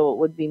possibly do it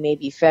would be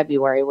maybe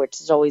February, which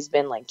has always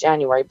been like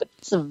January. But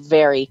it's a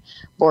very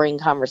boring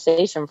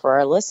conversation for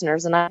our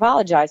listeners, and I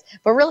apologize.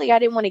 But really, I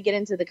didn't want to get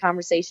into the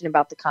conversation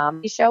about the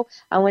comedy show.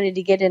 I wanted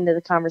to get into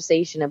the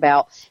conversation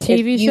about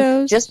TV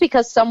shows. Just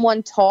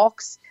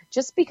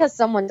because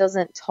someone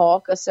doesn't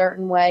talk a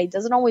certain way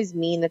doesn't always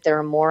mean that they're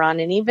a moron.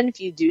 And even if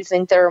you do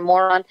think they're a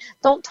moron,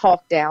 don't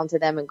talk down to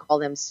them and call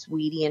them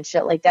sweetie and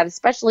shit like that,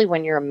 especially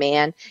when you're a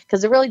man,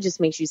 because it really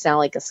just makes you sound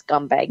like a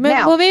scumbag. Maybe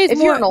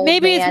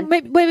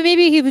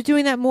he was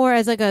doing that more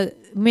as like a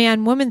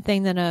man-woman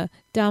thing than a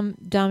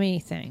dummy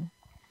thing.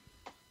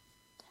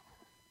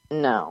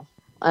 No,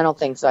 I don't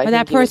think so. Or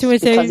that person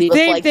would say the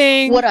same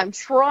thing. What I'm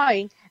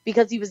trying...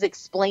 Because he was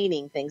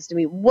explaining things to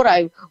me. What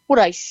I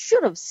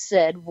should have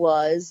said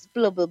was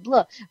blah, blah,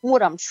 blah.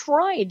 What I'm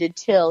trying to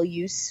tell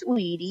you,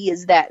 sweetie,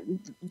 is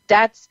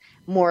that's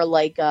more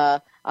like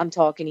I'm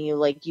talking to you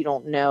like you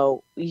don't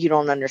know, you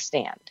don't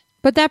understand.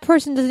 But that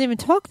person doesn't even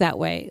talk that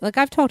way. Like,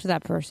 I've talked to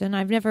that person.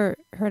 I've never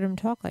heard him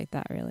talk like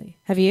that, really.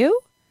 Have you?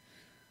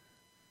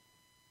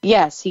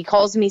 Yes, he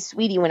calls me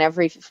sweetie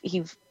whenever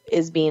he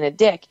is being a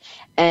dick.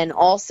 And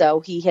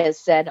also, he has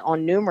said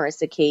on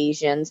numerous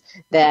occasions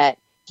that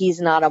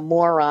he's not a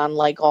moron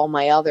like all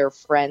my other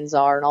friends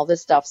are and all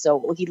this stuff.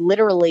 So he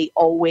literally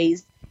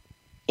always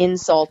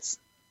insults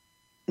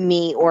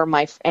me or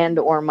my friends.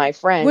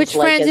 Which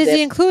friends is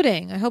he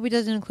including? I hope he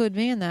doesn't include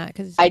me in that.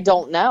 Cause I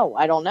don't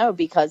know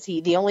because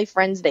the only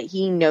friends that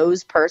he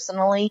knows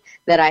personally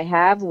that I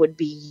have would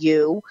be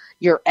you,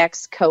 your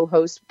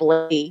ex-co-host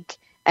Blake,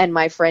 and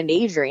my friend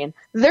Adrian.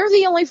 They're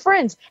the only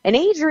friends. And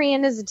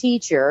Adrian is a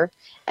teacher,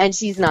 and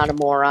she's not a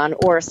moron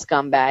or a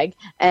scumbag.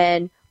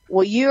 And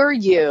well, you're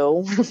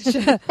you.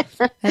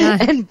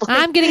 And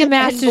I'm getting a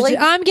master's.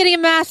 I'm getting a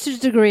master's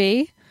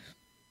degree.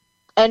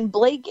 And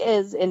Blake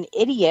is an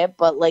idiot,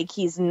 but like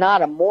he's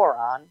not a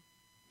moron.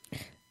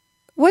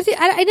 Was he?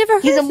 I never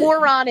heard. He's a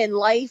moron in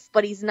life,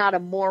 but he's not a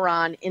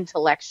moron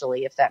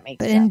intellectually. If that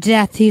makes sense. In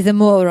death, he's a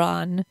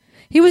moron.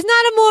 He was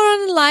not a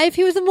moron in life.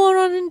 He was a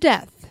moron in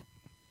death.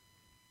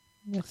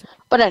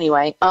 But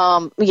anyway,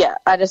 yeah,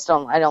 I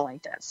don't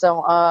like that.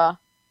 So, oh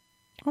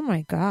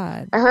my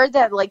God. I heard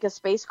that like a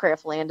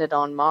spacecraft landed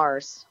on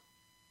Mars.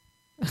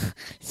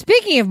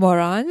 Speaking of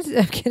morons,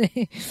 I'm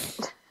kidding.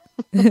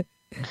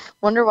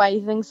 Wonder why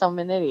he thinks I'm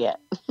an idiot.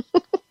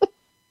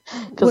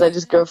 Because I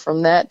just go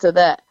from that to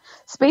that.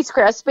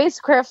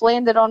 Spacecraft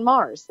landed on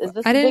Mars. Is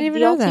this a big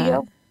deal to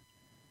you?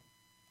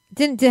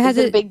 Is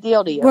it a big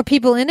deal to you? Were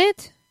people in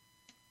it?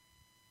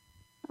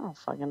 I don't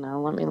fucking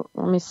know.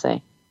 Let me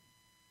see.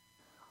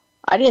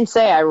 I didn't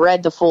say I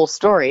read the full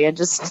story. I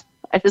just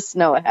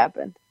know it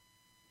happened.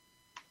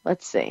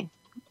 Let's see.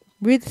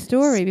 Read the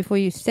story before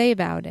you say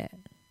about it.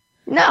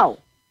 No.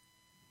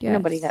 Yes.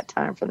 Nobody got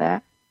time for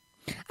that.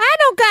 I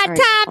don't got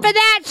time for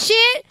that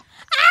shit.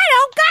 I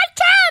don't got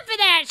time for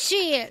that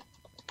shit.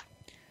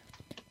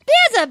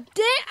 There's a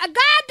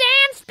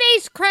goddamn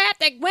spacecraft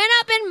that went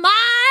up in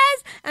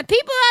Mars, and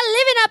people are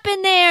living up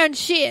in there and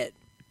shit.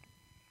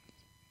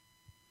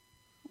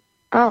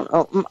 I don't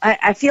know.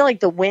 I feel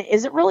like the wind.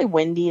 Is it really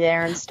windy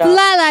there and stuff?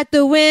 Fly like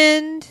the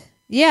wind.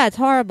 Yeah, it's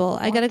horrible.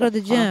 I got to go to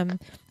the the gym.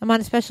 I'm on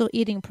a special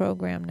eating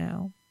program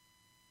now.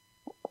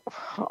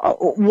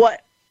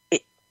 What?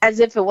 As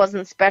if it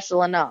wasn't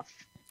special enough.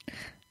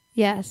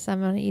 Yes,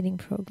 I'm on an eating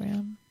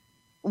program.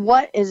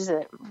 What is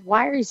it?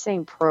 Why are you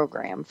saying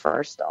program,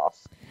 first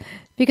off?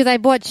 Because I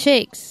bought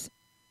shakes.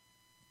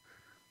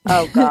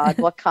 Oh, God.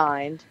 What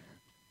kind?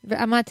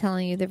 I'm not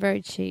telling you. They're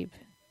very cheap.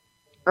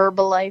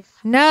 Herbalife?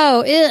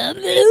 No.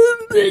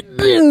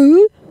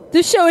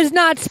 This show is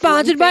not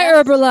sponsored by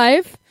Fast?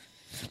 Herbalife.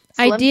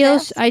 Slim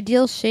Fast?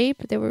 Ideal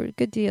Shape. They were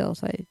good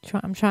deals.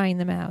 I'm trying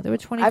them out. They were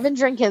 20. I've been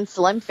drinking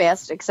Slim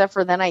Fast, except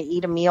for then I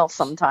eat a meal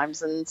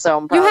sometimes, and so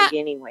I'm probably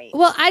gaining weight.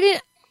 Well, I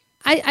didn't.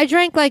 I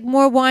drank like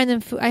more wine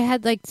than food. I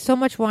had like so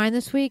much wine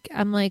this week.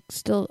 I'm like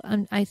still.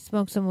 I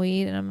smoked some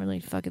weed and I'm really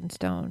fucking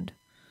stoned.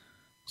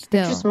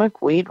 Still. Who'd you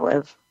smoke weed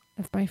with?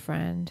 With my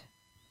friend.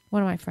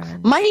 One of my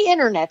friends. My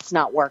internet's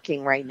not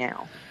working right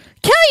now.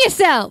 Kill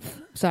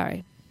yourself!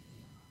 Sorry.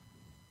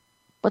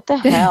 What the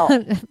hell?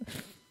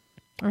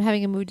 I'm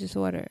having a mood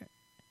disorder.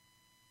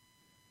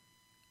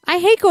 I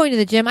hate going to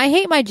the gym. I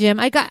hate my gym.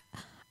 I think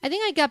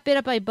I got bit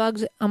up by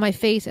bugs on my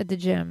face at the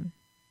gym.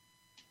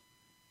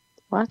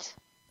 What?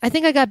 I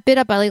think I got bit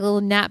up by like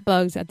little gnat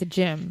bugs at the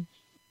gym.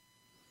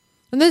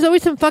 And there's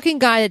always some fucking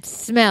guy that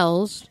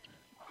smells.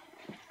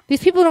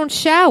 These people don't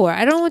shower.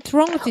 I don't know what's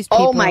wrong with these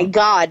people. Oh my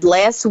God.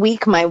 Last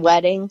week, my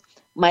wedding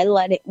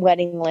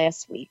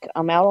last week,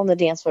 I'm out on the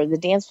dance floor. The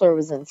dance floor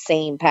was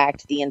insane,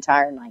 packed the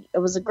entire night. It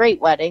was a great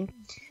wedding.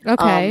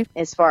 Okay.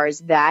 As far as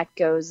that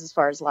goes, as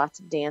far as lots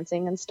of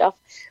dancing and stuff.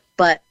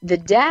 But the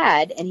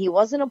dad, and he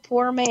wasn't a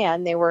poor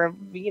man. They were,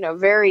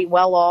 very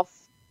well off.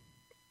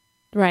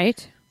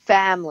 Right.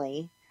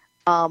 Family.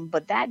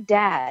 But that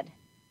dad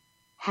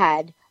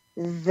had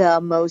the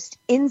most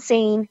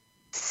insane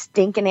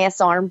stinking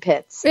ass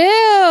armpits.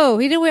 Ew!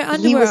 He didn't wear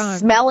underwear He was on.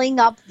 smelling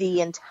up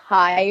the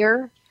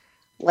entire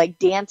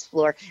dance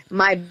floor.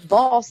 My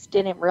boss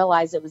didn't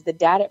realize it was the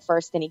dad at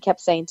first, and he kept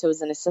saying to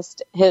his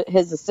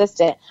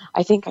assistant,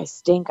 "I think I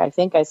stink. I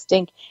think I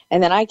stink."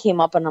 And then I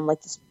came up and I'm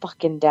like, "This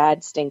fucking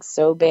dad stinks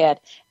so bad."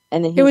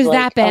 And then he It was like,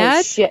 that bad?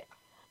 "Oh shit."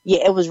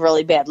 Yeah, it was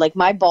really bad. Like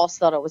my boss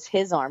thought it was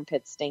his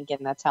armpit stinking.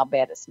 That's how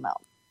bad it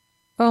smelled.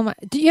 Oh my!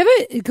 Do you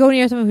ever go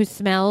near someone who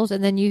smells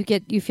and then you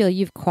feel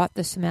you've caught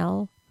the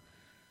smell?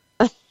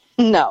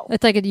 No.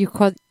 It's like you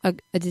caught a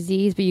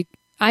disease, but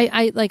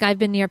I've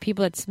been near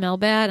people that smell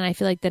bad, and I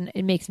feel like then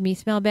it makes me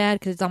smell bad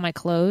because it's on my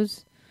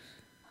clothes.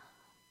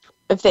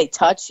 If they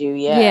touch you,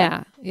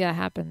 yeah. Yeah, it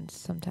happens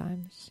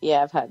sometimes.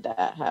 Yeah, I've had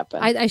that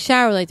happen. I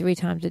shower like 3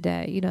 times a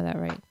day. You know that,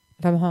 right?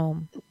 If I'm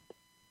home.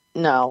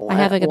 No, I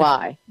have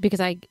why?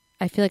 Because I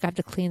feel like I have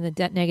to clean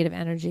the negative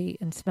energy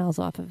and smells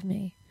off of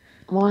me.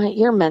 Why?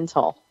 You're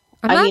mental.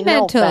 I'm not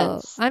mental. No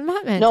offense. I'm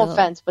not mental. No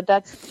offense, but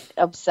that's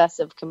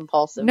obsessive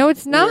compulsive. No,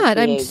 it's not.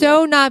 I'm behavior.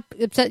 so not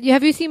upset.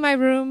 Have you seen my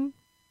room?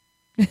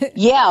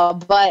 Yeah,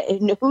 but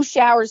who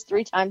showers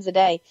 3 times a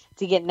day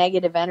to get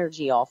negative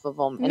energy off of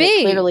them? And Me.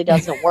 It clearly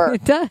doesn't work.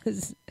 It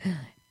does.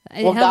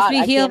 It Well, helps God, me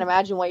I heal. can't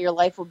imagine what your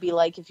life would be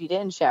like if you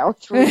didn't shower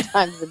 3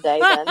 times a day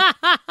then.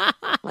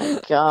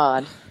 My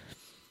God.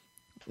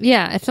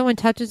 Yeah, if someone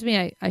touches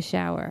me, I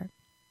shower.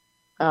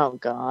 Oh,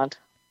 God.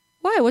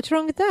 Why? What's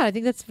wrong with that? I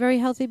think that's very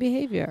healthy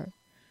behavior.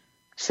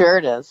 Sure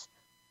it is.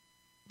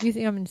 You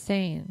think I'm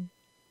insane?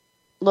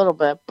 A little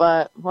bit,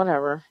 but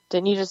whatever.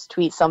 Didn't you just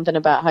tweet something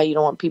about how you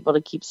don't want people to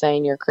keep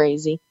saying you're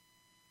crazy?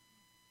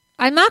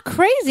 I'm not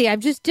crazy.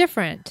 I'm just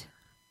different.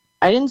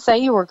 I didn't say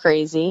you were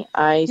crazy.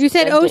 You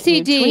said didn't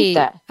you OCD. tweet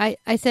that?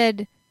 I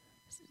said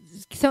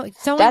someone.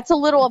 That's a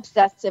little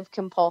obsessive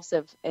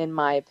compulsive, in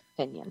my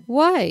opinion.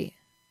 Why?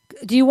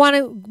 Do you want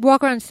to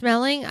walk around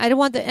smelling? I don't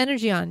want the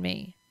energy on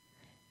me.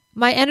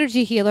 My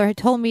energy healer had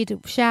told me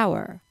to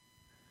shower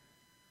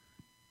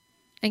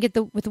and get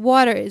with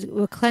water.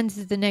 It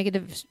cleanses the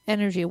negative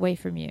energy away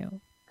from you.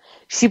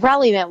 She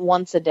probably meant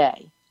once a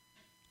day.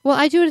 Well,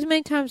 I do it as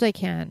many times as I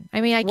can.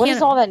 I mean, I What can't.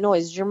 is all that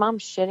noise? Is your mom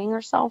shitting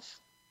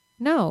herself?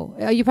 No,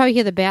 you probably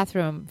hear the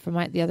bathroom from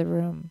the other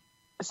room.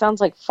 It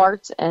sounds like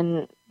farts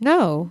and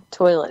No,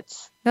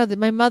 toilets. no.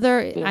 My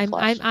mother. Being I'm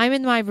flushed. I'm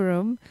in my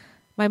room.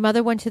 My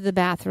mother went to the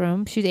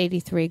bathroom. She's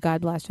 83,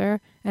 God bless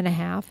her, and a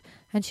half.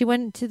 And she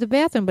went to the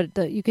bathroom,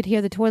 but you could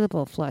hear the toilet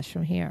bowl flush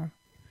from here.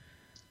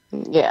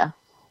 Yeah.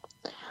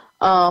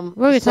 What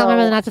were you telling my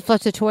mother not to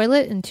flush the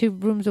toilet in 2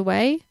 rooms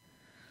away?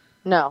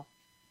 No.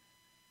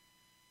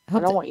 I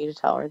Hope don't want you to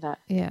tell her that.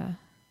 Yeah.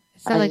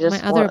 It's not like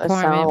just my other want it to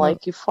apartment. sound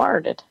like you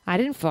farted. I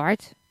didn't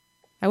fart.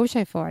 I wish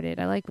I farted.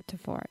 I like to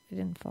fart. I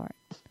didn't fart.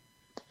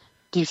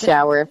 Do you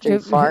shower after you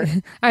fart?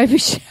 I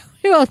would shower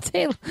all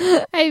day.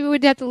 I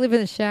would have to live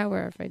in the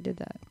shower if I did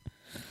that.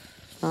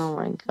 Oh,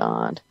 my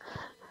God.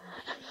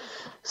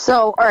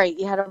 So, all right,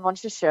 you had a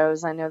bunch of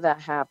shows. I know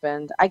that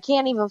happened. I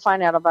can't even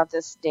find out about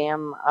this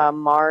damn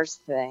Mars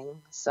thing.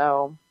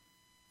 So,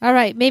 All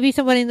right. Maybe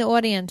somebody in the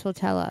audience will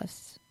tell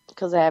us.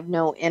 because I have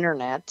no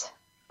internet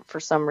for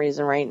some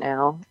reason right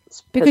now.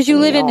 It's Because pissing you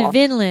me live in off.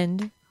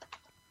 Vinland.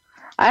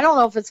 I don't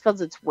know if it's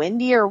because it's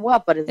windy or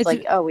what, but it's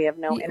like, oh, we have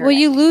no internet. Well,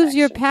 you lose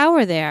your connection.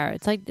 power there.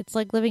 It's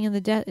like living in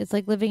the it's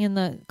like living in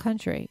the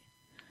country.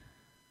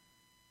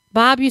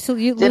 Bob used to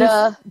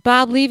lose.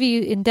 Bob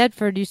Levy in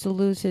Bedford used to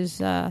lose his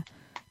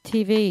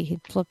TV.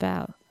 He'd flip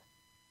out.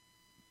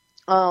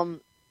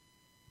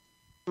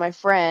 My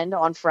friend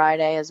on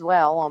Friday as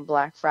well, on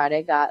Black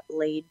Friday, got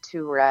laid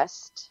to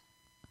rest.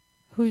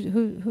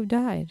 Who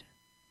died?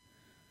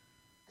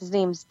 His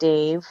name's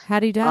Dave.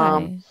 How'd he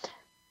die?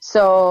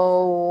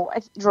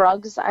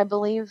 Drugs, I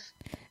believe.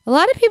 A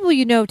lot of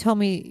people told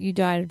me you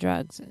died of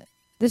drugs.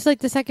 This is like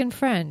the second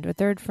friend or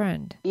third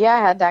friend. Yeah, I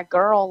had that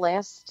girl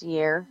last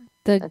year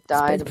that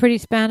died. The pretty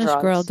Spanish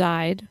drugs. girl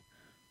died.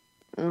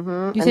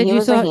 Mm-hmm. You said he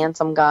was a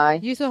handsome guy.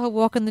 You saw her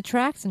walking the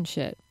tracks and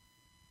shit.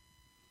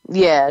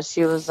 Yeah,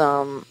 she was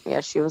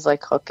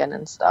like hooking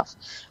and stuff.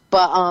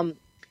 But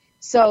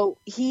so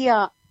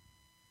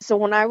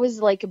when I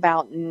was like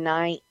about when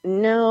I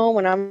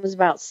was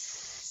about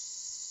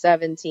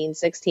 17,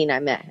 16, I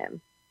met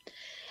him.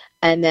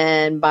 And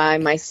then by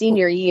my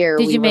senior year,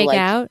 did you make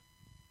out?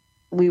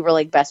 We were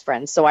like best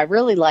friends. So I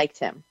really liked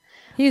him.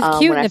 He was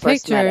cute in the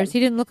pictures. He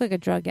didn't look like a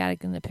drug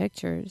addict in the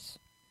pictures.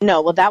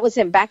 No, well, that was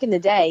him. Back in the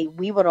day,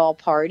 we would all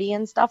party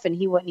and stuff, and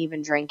he wouldn't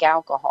even drink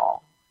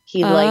alcohol.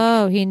 He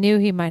knew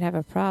he might have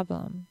a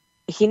problem.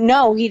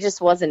 He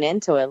just wasn't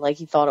into it. Like,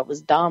 he thought it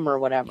was dumb or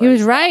whatever. He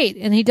was right,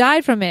 and he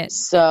died from it.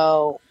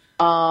 So,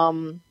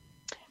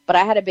 but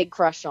I had a big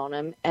crush on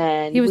him,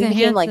 and we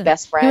became like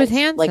best friends. He was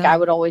handsome. Like, I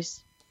would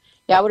always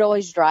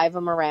drive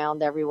him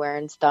around everywhere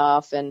and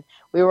stuff, and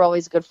we were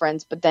always good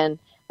friends. But then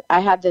I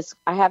have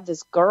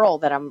this girl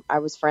that I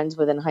was friends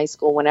with in high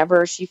school.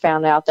 Whenever she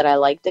found out that I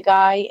liked the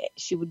guy,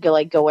 she would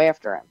go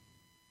after him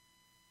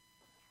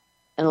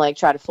and like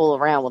try to fool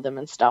around with him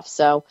and stuff.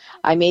 So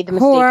I made the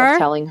mistake of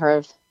telling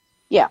her,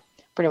 yeah,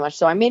 pretty much.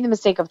 So I made the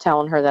mistake of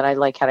telling her that I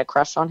like had a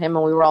crush on him,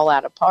 and we were all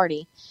at a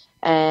party,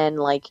 and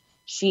like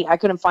I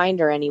couldn't find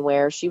her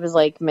anywhere. She was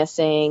like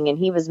missing, and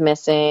he was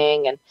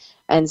missing,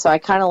 and so I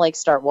kind of like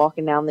start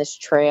walking down this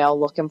trail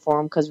looking for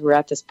him because we were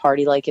at this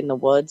party like in the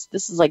woods.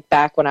 This is like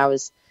back when I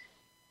was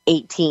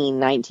 18,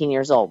 19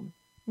 years old.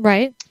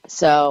 Right.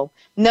 So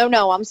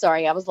no, I'm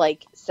sorry. I was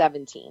like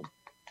 17.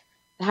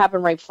 It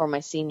happened right before my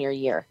senior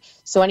year.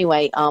 So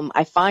anyway,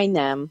 I find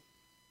them.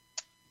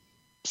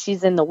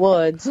 She's in the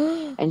woods,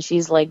 and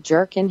she's like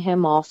jerking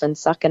him off and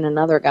sucking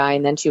another guy,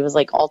 and then she was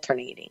like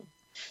alternating.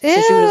 Ew.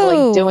 So she was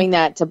like doing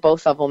that to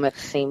both of them at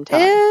the same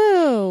time.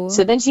 Ew.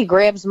 So then she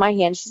grabs my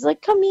hand. She's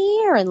like, "Come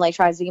here," and like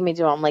tries to get me to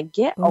do it. I'm like,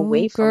 "Get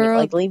away from me!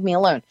 Like, leave me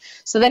alone."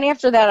 So then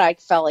after that, I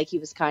felt like he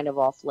was kind of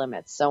off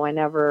limits. So I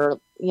never,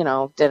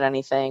 did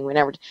anything.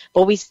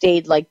 But we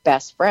stayed like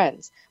best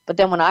friends. But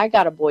then when I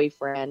got a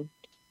boyfriend,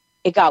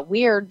 it got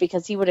weird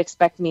because he would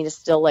expect me to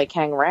still like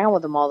hang around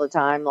with him all the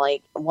time,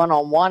 like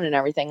one-on-one and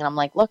everything. And I'm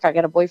like, look, I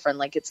got a boyfriend.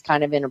 Like, it's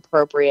kind of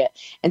inappropriate.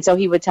 And so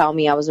he would tell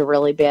me I was a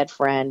really bad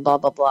friend, blah,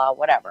 blah, blah,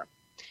 whatever.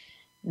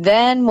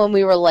 Then when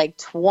we were like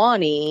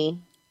 20,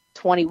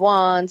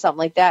 21, something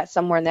like that,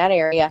 somewhere in that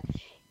area,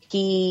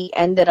 he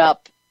ended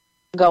up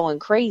going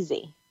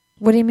crazy.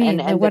 What do you mean?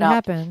 What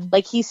happened?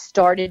 Like, he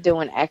started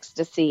doing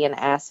ecstasy and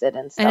acid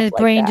and stuff like that. And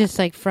his brain just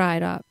like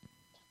fried up.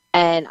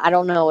 And I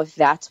don't know if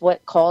that's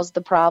what caused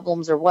the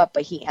problems or what,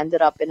 but he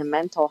ended up in a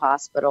mental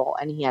hospital,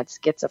 and he had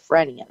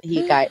schizophrenia.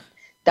 He got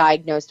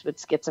diagnosed with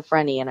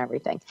schizophrenia and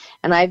everything.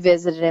 And I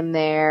visited him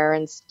there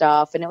and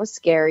stuff, and it was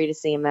scary to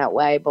see him that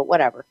way, but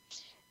whatever.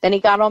 Then he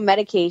got on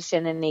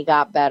medication, and he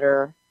got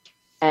better.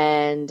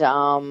 And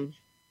our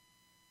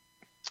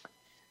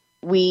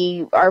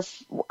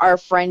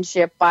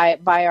friendship by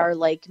our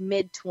like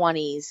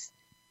mid-20s,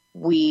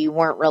 we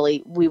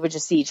would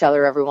just see each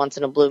other every once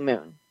in a blue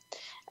moon.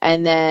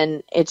 And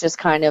then it just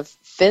kind of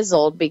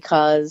fizzled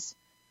because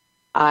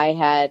I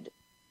had,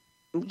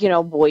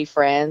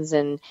 boyfriends,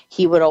 and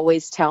he would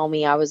always tell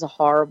me I was a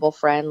horrible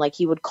friend. Like,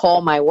 he would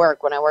call my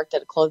work when I worked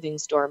at a clothing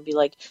store and be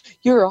like,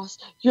 you're a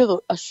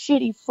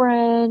shitty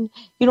friend.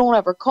 You don't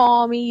ever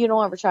call me. You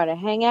don't ever try to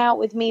hang out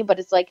with me. But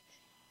it's like,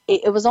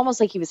 it was almost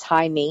like he was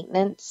high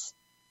maintenance.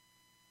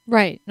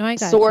 Right. No, I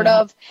got sort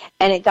of.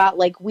 And it got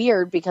like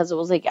weird because it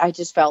was like, I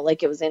just felt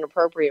like it was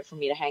inappropriate for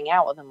me to hang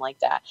out with him like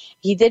that.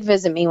 He did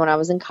visit me when I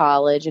was in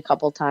college a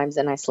couple times,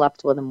 and I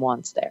slept with him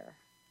once there.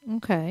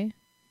 Okay.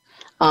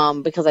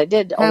 Because I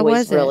did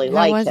always really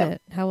like him.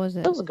 How was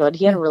it? It was good.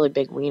 He had a really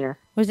big wiener.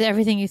 Was it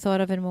everything you thought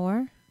of and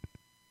more?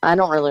 I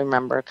don't really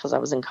remember because I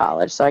was in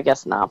college, so I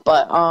guess not.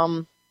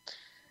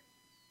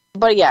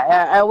 But yeah,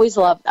 I always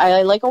loved,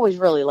 always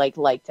really liked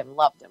him,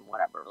 loved him,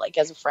 whatever, like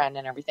as a friend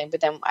and everything.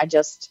 But then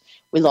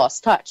we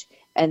lost touch.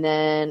 And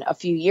then a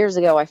few years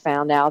ago, I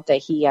found out that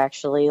he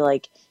actually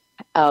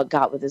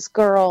got with this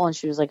girl, and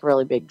she was like a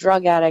really big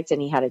drug addict,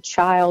 and he had a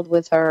child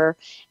with her,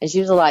 and she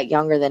was a lot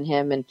younger than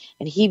him, and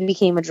he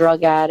became a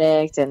drug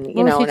addict, and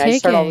and I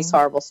just heard all this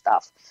horrible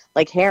stuff,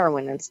 like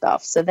heroin and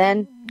stuff. So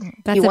then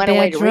he went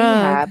away to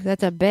rehab.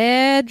 That's a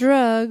bad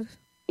drug.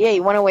 Yeah,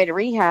 he went away to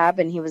rehab,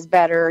 and he was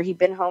better. He'd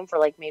been home for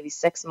like maybe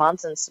 6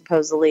 months and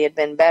supposedly had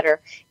been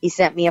better. He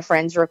sent me a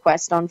friend's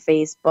request on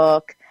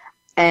Facebook,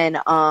 And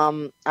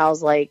I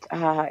was like,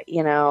 I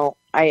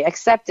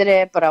accepted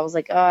it, but I was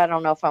like, oh, I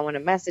don't know if I want to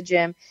message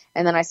him.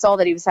 And then I saw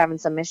that he was having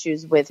some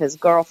issues with his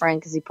girlfriend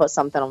because he put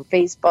something on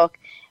Facebook.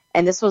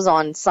 And this was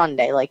on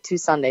Sunday, like 2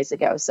 Sundays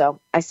ago. So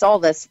I saw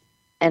this,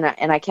 and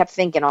I kept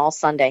thinking all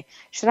Sunday,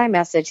 should I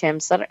message him?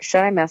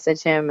 Should I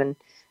message him and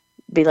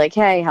be like,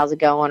 hey, how's it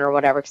going or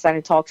whatever? Because I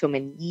didn't talk to him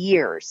in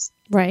years.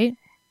 Right.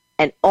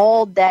 And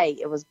all day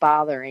it was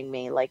bothering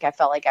me. Like, I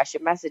felt like I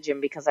should message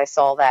him because I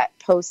saw that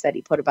post that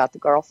he put about the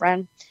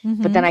girlfriend.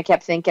 Mm-hmm. But then I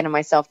kept thinking to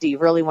myself, do you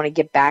really want to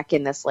get back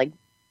in this, like,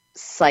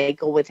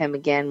 cycle with him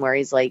again where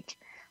he's, like,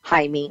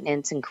 high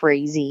maintenance and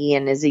crazy,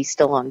 and is he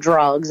still on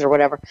drugs or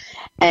whatever?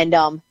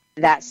 And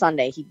that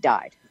Sunday he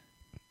died.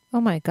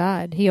 Oh, my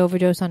God. He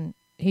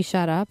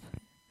shot up?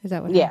 Is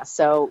that what Yeah, happened?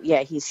 so,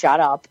 yeah, he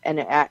shot up, and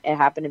it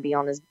happened to be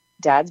on his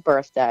dad's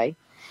birthday,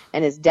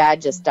 and his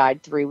dad just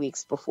died 3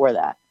 weeks before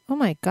that. Oh,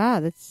 my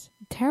God. That's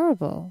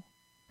terrible.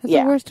 That's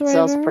Yeah, the worst story so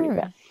it I've was ever pretty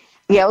heard. bad.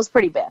 Yeah, it was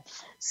pretty bad.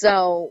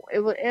 So it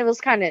was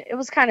kind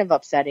of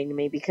upsetting to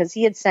me because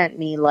he had sent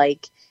me,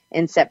 like,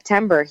 in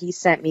September, he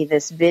sent me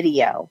this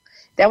video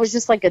that was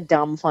just like a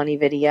dumb funny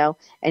video,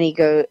 and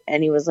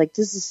he was like,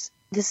 this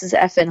is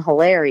effing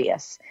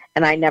hilarious,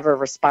 and I never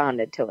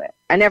responded to it.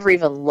 I never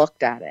even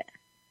looked at it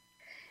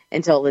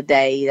until the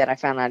day that I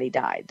found out he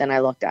died. Then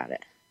I looked at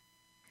it.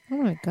 Oh,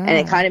 my God. And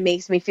it kind of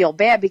makes me feel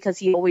bad because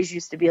he always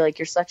used to be like,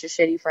 you're such a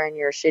shitty friend,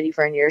 you're a shitty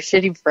friend, you're a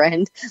shitty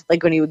friend.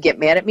 Like, when he would get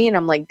mad at me, and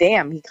I'm like,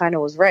 damn, he kind of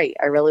was right.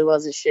 I really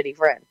was a shitty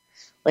friend.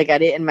 Like, I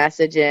didn't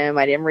message him.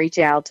 I didn't reach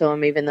out to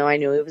him even though I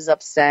knew he was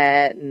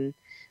upset. And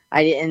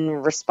I didn't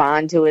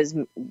respond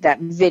to that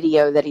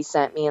video that he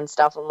sent me and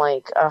stuff. I'm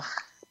like, ugh,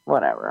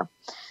 whatever.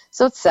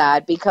 So it's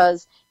sad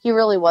because he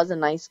really was a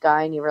nice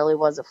guy, and he really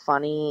was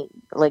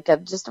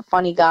just a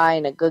funny guy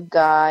and a good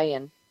guy.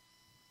 And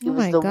he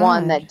was the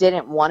one that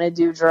didn't want to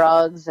do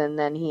drugs, and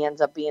then he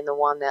ends up being the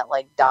one that,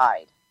 like,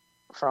 died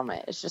from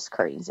it. It's just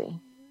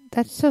crazy.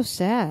 That's so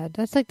sad.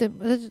 That's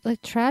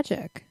like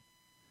tragic.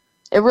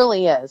 It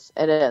really is.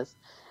 It is.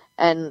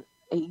 And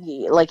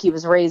he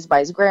was raised by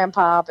his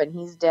grandpa, and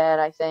he's dead,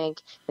 I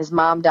think. His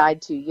mom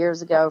died 2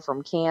 years ago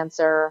from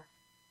cancer.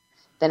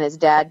 Then his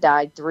dad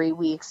died 3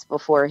 weeks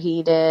before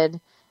he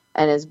did.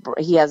 And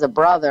he has a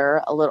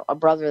brother, a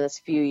brother that's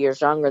a few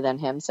years younger than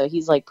him. So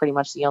he's, like, pretty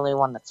much the only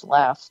one that's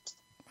left.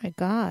 My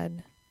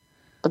God.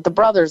 But the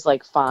brother's,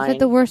 like, fine. Is that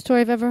the worst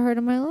story I've ever heard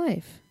in my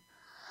life?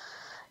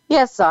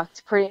 Yeah, it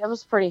sucked. It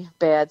was pretty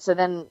bad. So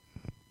then,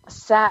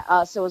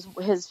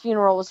 his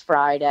funeral was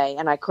Friday,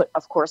 and I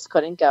of course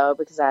couldn't go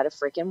because I had a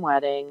freaking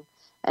wedding.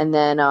 And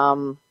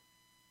then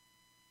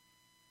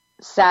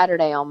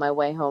Saturday on my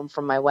way home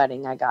from my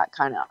wedding, I got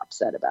kind of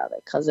upset about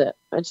it because it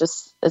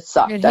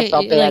sucked. I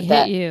felt bad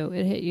that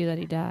it hit you that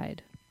he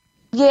died.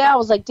 Yeah, I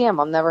was like, damn,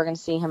 I'm never going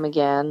to see him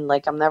again.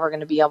 Like, I'm never going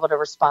to be able to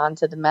respond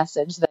to the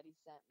message that he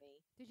sent me.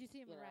 Did you see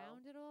him around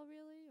at all,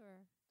 really?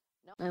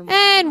 Or? No.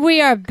 And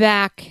we are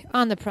back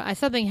on the...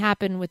 something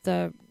happened with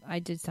I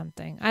did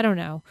something. I don't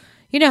know.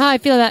 You know how I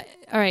feel about...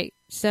 All right,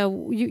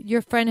 so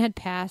your friend had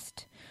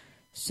passed.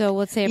 So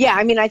let's say... Yeah,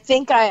 I mean, I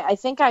think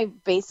I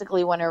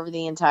basically went over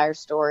the entire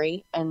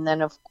story. And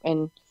then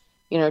in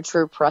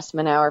true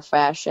Prussman Hour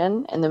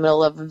fashion, in the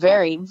middle of a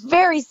very,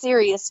 very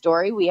serious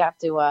story, we have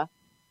to...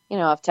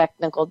 have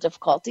technical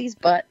difficulties,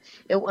 but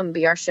it wouldn't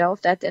be our show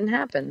if that didn't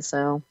happen.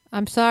 So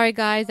I'm sorry,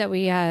 guys, that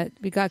we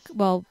got,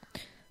 well,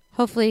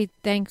 hopefully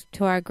thanks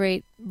to our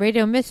great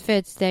Radio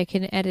Misfits, they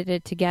can edit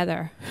it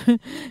together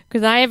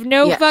because I have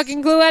no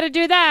fucking clue how to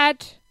do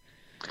that.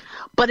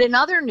 But in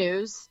other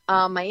news,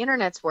 my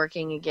internet's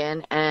working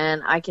again,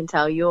 and I can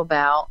tell you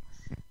about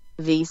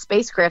the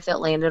spacecraft that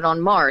landed on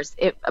Mars.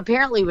 It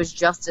apparently was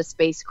just a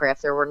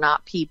spacecraft. There were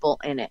not people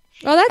in it.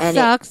 Oh, that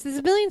sucks. There's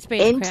a billion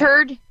spacecraft.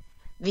 Entered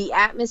the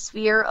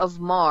atmosphere of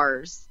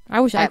Mars.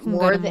 I wish I could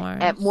go to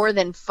Mars. At more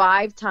than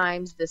 5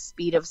 times the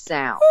speed of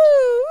sound.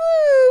 Woo,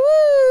 woo,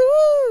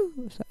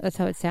 woo, woo. That's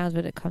how it sounds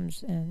when it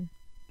comes in.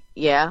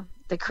 Yeah,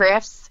 the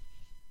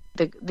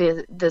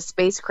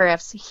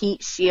spacecraft's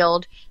heat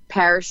shield,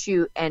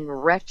 parachute,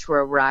 and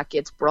retro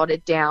rockets brought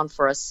it down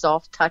for a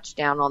soft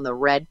touchdown on the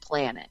red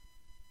planet.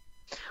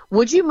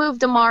 Would you move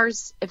to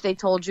Mars if they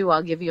told you,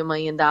 I'll give you $1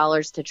 million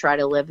to try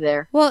to live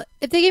there? Well,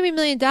 if they gave me $1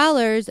 million,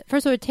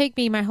 first it would take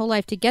me my whole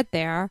life to get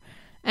there,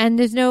 and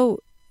there's no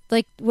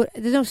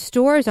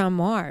stores on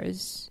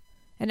Mars,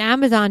 and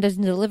Amazon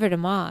doesn't deliver to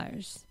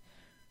Mars.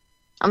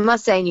 I'm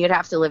not saying you'd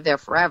have to live there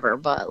forever,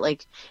 but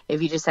like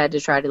if you just had to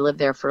try to live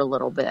there for a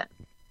little bit.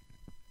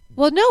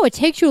 Well, no, it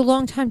takes you a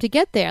long time to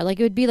get there. Like,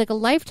 it would be like a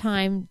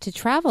lifetime to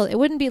travel. It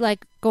wouldn't be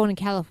like going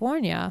to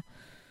California.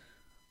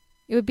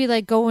 It would be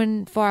like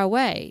going far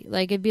away.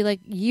 Like, it'd be like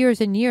years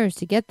and years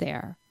to get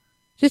there.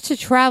 Just to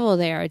travel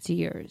there, it's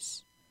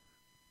years.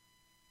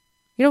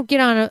 You don't get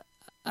on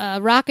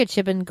a rocket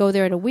ship and go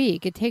there in a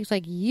week. It takes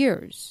like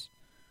years.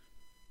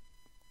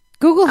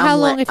 Google how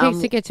long it takes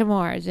to get to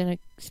Mars in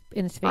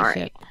a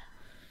spaceship.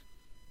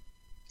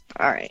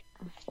 All right.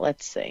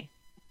 Let's see.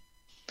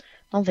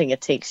 I don't think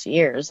it takes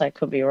years. I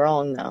could be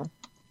wrong, though.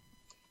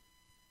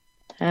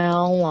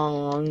 How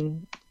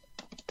long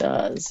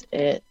does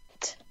it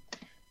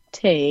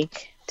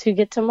take to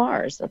get to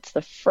Mars? That's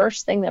the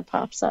first thing that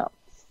pops up.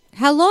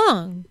 How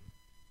long?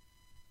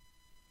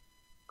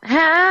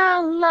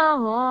 How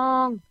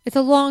long? It's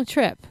a long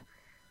trip.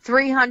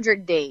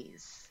 300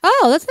 days.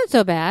 Oh, that's not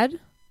so bad.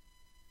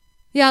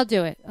 Yeah, I'll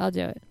do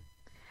it.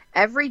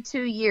 Every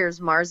 2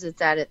 years, Mars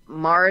is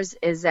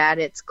at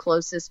its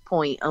closest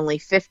point, only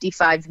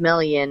 55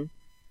 million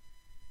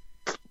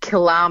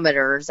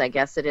kilometers, I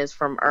guess it is,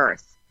 from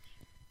Earth.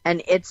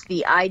 And it's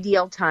the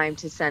ideal time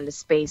to send a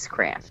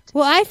spacecraft.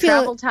 Well, I feel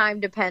travel time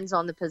depends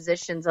on the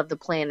positions of the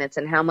planets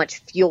and how much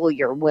fuel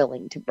you're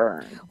willing to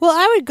burn. Well,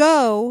 I would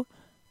go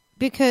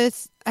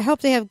because I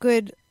hope they have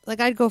good. Like,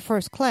 I'd go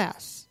first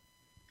class.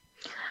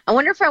 I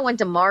wonder if I went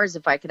to Mars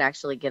if I could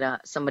actually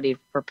get somebody to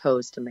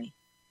propose to me.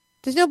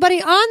 There's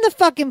nobody on the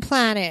fucking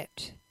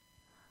planet.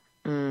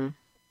 Mm.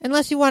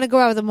 Unless you want to go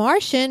out with a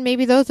Martian.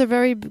 Maybe those are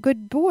very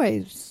good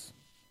boys.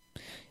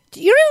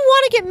 You don't even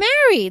want to get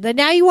married. Like,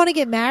 now you want to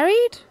get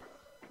married?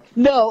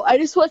 No, I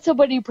just want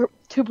somebody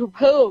to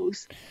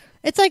propose.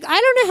 It's like,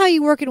 I don't know how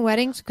you work in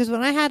weddings, because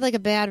when I had like a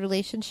bad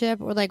relationship,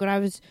 or like when I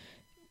was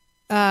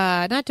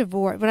not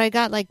divorced, when I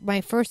got like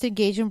my first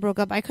engagement broke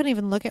up, I couldn't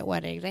even look at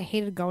weddings. I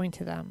hated going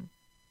to them.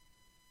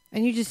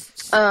 And you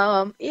just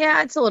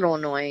yeah, it's a little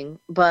annoying,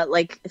 but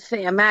like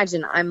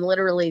imagine I'm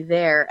literally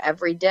there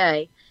every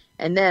day,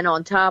 and then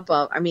on top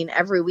of,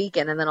 every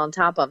weekend, and then on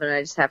top of it,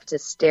 I just have to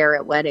stare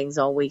at weddings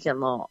all week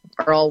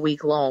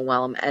long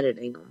while I'm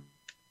editing them.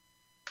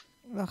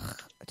 Ugh.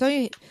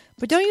 Don't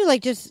you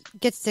like just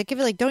get sick of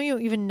it? Like, don't you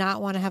even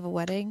not want to have a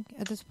wedding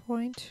at this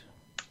point?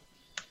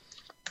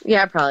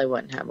 Yeah, I probably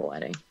wouldn't have a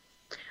wedding.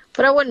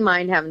 But I wouldn't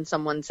mind having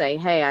someone say,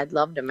 hey, I'd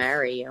love to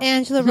marry you.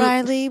 Angela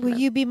Riley, will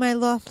you be my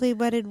lawfully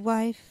wedded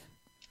wife?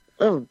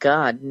 Oh,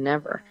 God,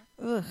 never.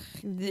 Ugh.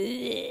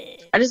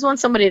 I just want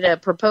somebody to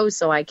propose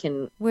so I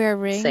can wear a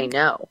ring? Say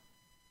no.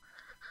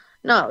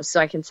 No, so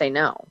I can say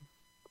no.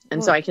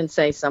 And so I can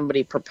say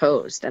somebody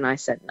proposed, and I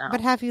said no.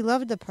 But have you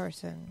loved the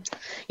person?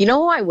 You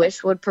know who I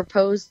wish would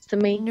propose to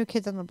me? New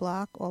Kids on the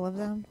Block, all of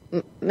them?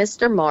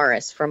 Mr.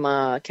 Morris from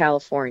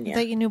California. Is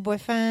that your new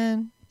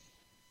boyfriend?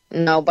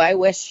 No, but I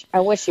wish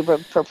he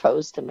would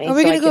propose to me. Are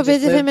we going to go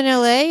visit him in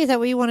L.A.? Is that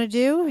what you want to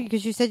do?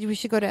 Because you said we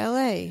should go to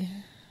L.A.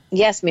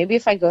 Yes, maybe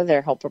if I go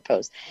there, he'll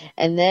propose.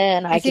 And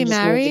then I can just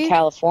move to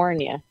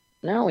California.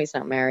 No, he's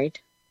not married.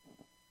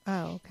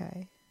 Oh,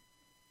 okay.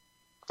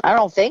 I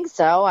don't think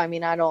so. I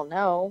don't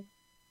know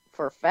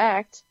for a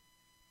fact.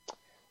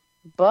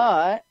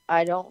 But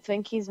I don't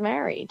think he's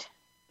married.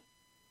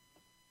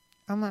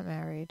 I'm not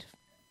married.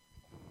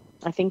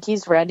 I think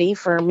he's ready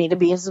for me to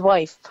be his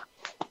wife.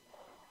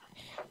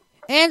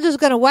 Angela's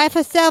going to wife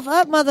herself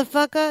up,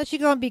 motherfucker.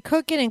 She's going to be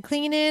cooking and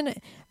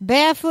cleaning,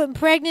 barefoot and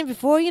pregnant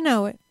before you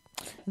know it.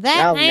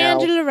 That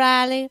Angela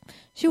Riley.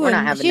 She's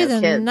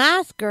a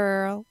nice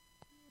girl.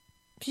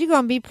 She's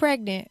going to be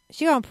pregnant.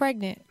 She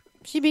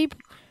be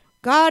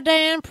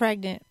goddamn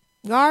pregnant.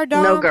 No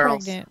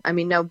girls.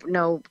 Pregnant.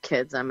 No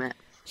kids, I meant.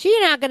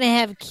 She's not going to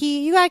have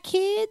kids. You got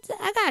kids?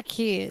 I got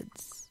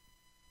kids.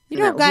 You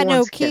don't got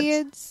no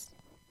kids.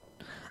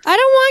 I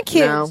don't want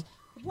kids. No.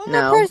 One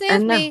more person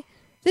asked me.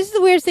 This is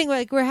the weirdest thing.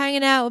 Like, we're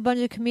hanging out with a bunch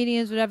of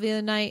comedians, whatever, the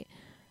other night.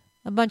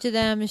 A bunch of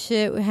them and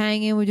shit. We're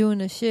hanging. We're doing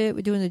the shit.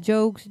 We're doing the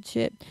jokes and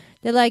shit.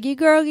 They're like, you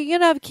going to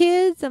have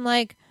kids? I'm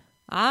like,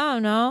 I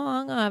don't know.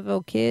 I'm going to have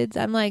no kids.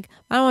 I'm like,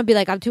 I don't want to be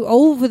like, I'm too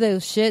old for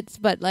those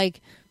shits. But, like,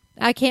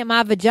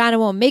 my vagina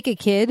won't make a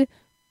kid.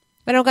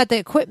 I don't got the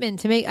equipment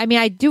to make.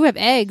 I do have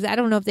eggs. I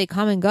don't know if they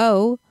come and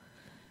go.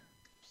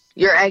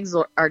 Your eggs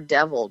are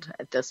deviled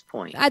at this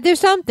point. There's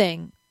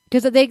something.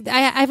 Because I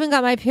haven't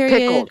got my period.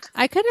 Pickled.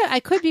 I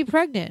could be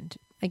pregnant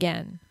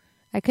again.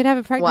 I could have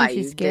a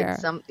pregnancy scare.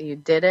 You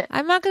did it?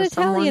 I'm not going to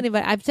tell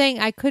anybody. I'm saying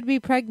I could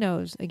be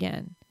pregnos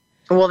again.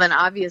 Well, then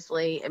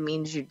obviously it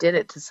means you did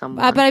it to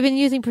someone. But I've been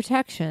using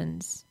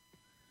protections.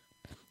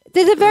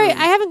 There's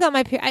I haven't got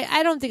my period.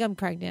 I don't think I'm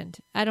pregnant.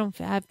 I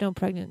have no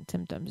pregnant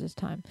symptoms this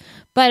time.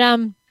 But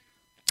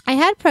I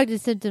had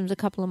pregnant symptoms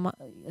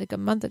a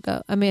month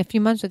ago. A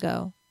few months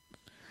ago.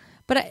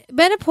 But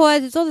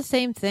menopause, it's all the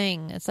same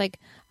thing. It's like,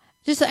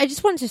 I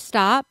just want to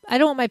stop. I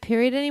don't want my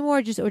period anymore,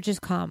 or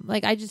just come.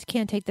 Like, I just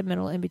can't take the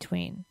middle in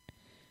between.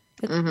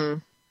 Mm-hmm.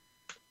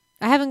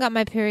 I haven't got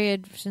my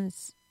period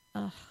since,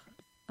 I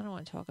don't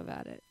want to talk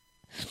about it.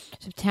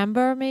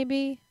 September,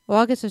 maybe?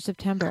 August or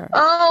September.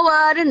 Oh,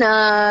 what a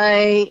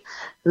night.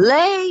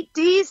 Late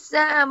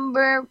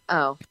December.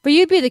 Oh. But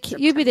you'd be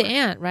the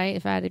aunt, right,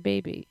 if I had a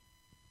baby?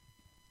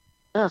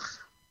 Ugh.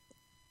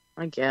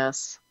 I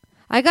guess.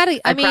 I'd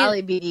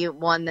probably be the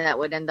one that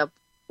would end up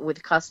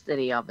with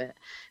custody of it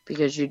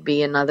because you'd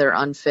be another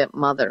unfit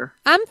mother.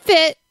 I'm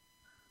fit.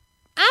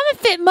 I'm a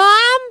fit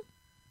mom.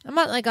 I'm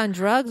not like on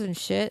drugs and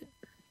shit.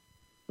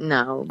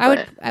 No,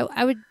 but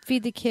I would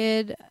feed the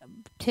kid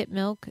tit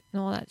milk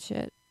and all that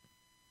shit.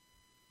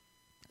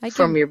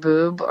 From your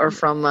boob or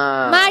from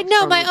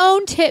my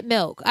own tit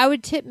milk. I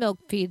would tit milk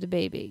feed the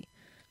baby.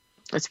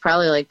 It's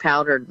probably like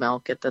powdered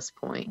milk at this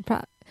point.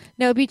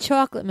 No, it'd be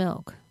chocolate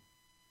milk.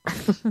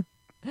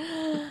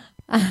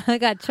 I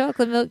got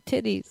chocolate milk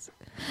titties.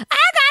 I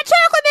got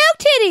chocolate milk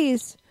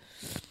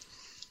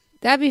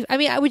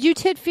titties. Would you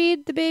tit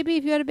feed the baby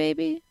if you had a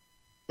baby?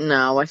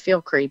 No, I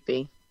feel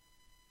creepy.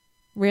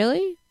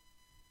 Really?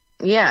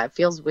 Yeah, it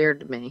feels weird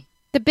to me.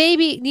 The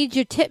baby needs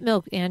your tit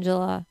milk,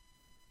 Angela.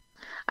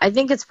 I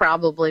think it's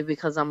probably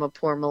because I'm a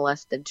poor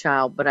molested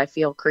child, but I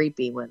feel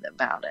creepy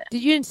about it.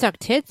 You didn't suck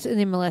tits in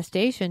the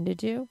molestation,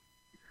 did you?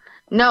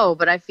 No,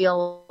 but I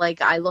feel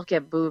like I look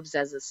at boobs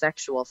as a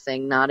sexual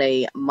thing, not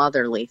a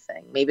motherly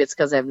thing. Maybe it's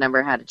because I've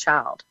never had a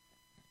child.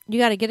 You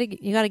gotta get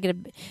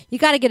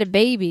a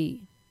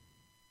baby.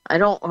 I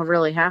don't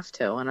really have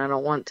to, and I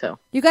don't want to.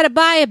 You gotta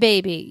buy a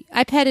baby.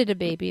 I petted a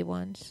baby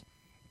once.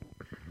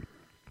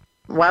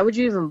 Why would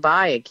you even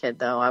buy a kid,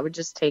 though? I would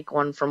just take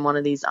one from one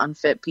of these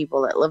unfit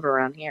people that live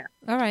around here.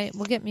 All right,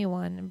 well, get me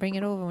one and bring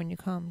it over when you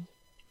come.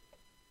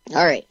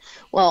 All right.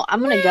 Well,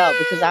 I'm going to go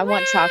because I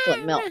want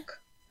chocolate milk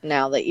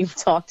now that you've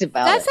talked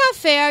about That's it. not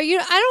fair. I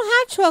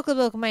don't have chocolate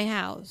milk in my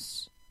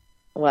house.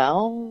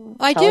 Well,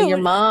 I tell do. your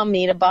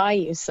mommy to buy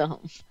you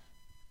some.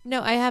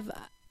 No, I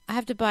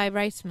have to buy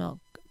rice milk.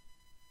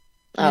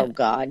 Oh,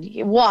 God.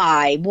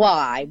 Why?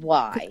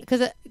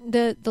 Because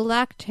the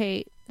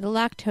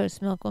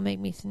lactose milk will make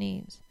me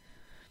sneeze.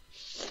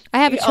 I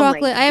have a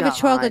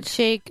chocolate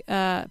shake,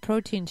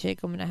 protein shake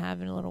I'm going to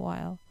have in a little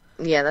while.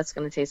 Yeah, that's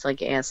going to taste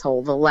like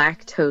asshole. The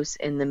lactose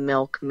in the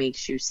milk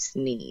makes you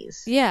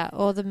sneeze. Yeah,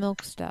 all the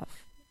milk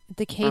stuff.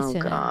 The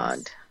caseins. Oh,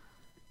 God.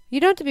 You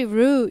don't have to be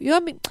rude. You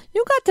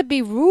got to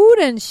be rude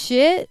and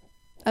shit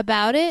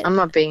about it. I'm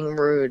not being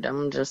rude.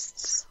 I'm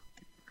just...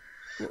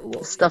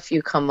 stuff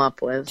you come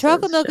up with.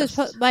 Chocolate milk is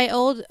my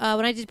old...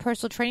 when I did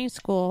personal training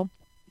school,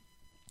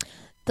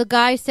 the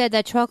guy said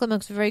that chocolate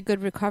milk is a very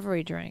good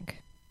recovery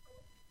drink.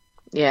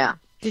 Yeah.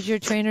 Did your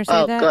trainer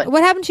say that? Good.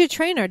 What happened to your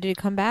trainer? Did he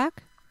come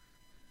back?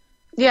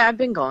 Yeah, I've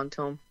been going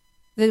to him.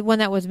 The one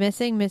that was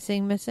missing?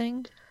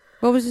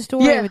 What was the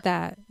story with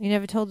that? You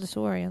never told the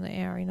story on the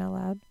air. You're not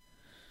allowed.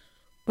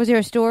 Was there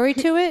a story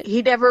to it?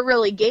 He never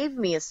really gave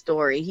me a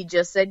story. He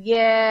just said,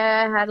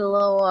 yeah, I had a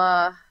little,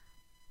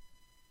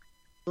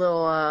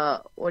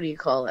 what do you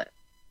call it?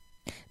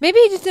 Maybe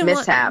he just didn't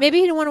mishap. Maybe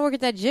he didn't want to work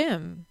at that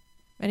gym.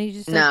 And he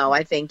just No,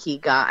 I think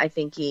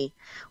he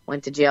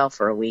went to jail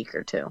for a week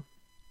or two.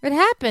 It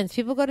happens.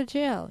 People go to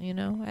jail, you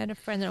know. I had a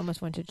friend that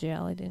almost went to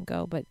jail. I didn't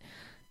go, but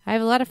I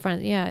have a lot of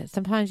friends. Yeah,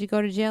 sometimes you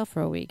go to jail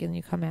for a week and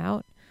you come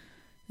out.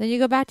 Then you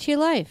go back to your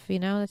life, you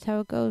know. That's how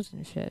it goes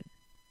and shit.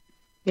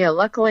 Yeah,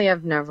 luckily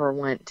I've never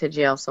went to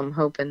jail, so I'm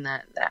hoping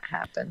that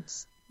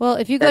happens. Well,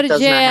 if you go to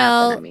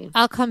jail,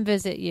 I'll come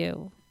visit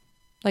you.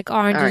 Like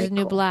Orange is the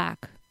New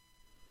Black.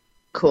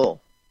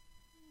 Cool.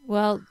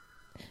 Well,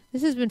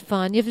 this has been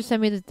fun. You have to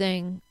send me the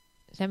thing.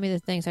 Send me the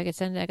thing so I can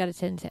send it. I got to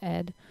send it to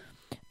Ed.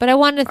 But I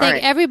wanted to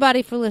thank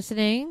everybody for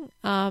listening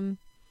to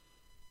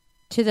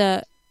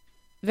the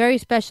very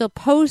special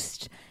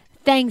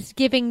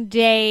post-Thanksgiving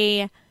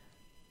Day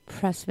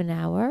Prussman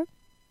Hour.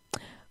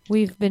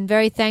 We've been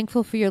very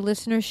thankful for your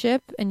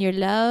listenership and your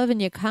love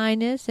and your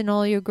kindness and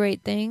all your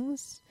great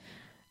things.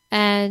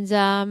 And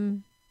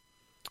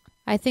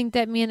I think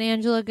that me and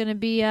Angela are going to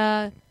be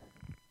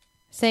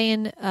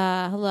saying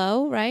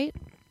hello, right?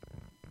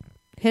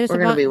 We're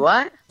going to be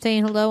what?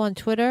 Saying hello on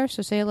Twitter.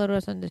 So say hello to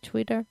us on the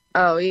Twitter.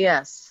 Oh,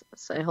 yes.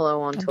 Say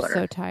hello on Twitter. I'm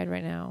so tired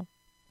right now.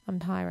 I'm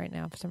high right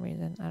now for some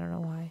reason. I don't know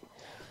why.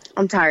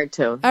 I'm tired,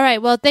 too. All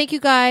right. Well, thank you,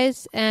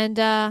 guys. And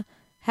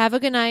have a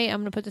good night.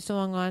 I'm going to put the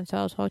song on, so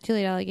I'll talk to you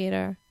later,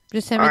 alligator.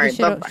 Just send me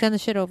send the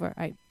shit over. All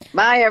right.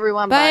 Bye,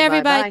 everyone. Bye,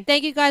 everybody. Bye.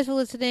 Thank you guys for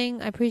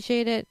listening. I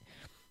appreciate it.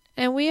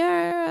 And we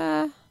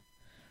are...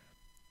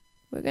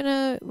 We're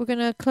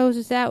gonna close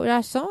this out with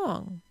our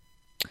song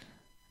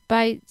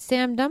by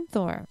Sam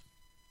Dumthor.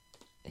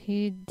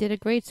 He did a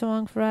great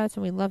song for us,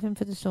 and we love him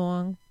for the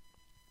song.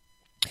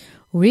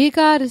 We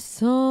got a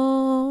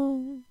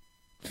song.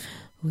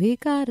 We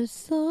got a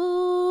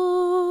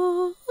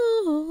song.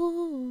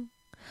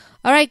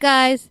 All right,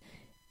 guys,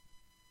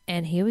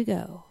 and here we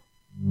go.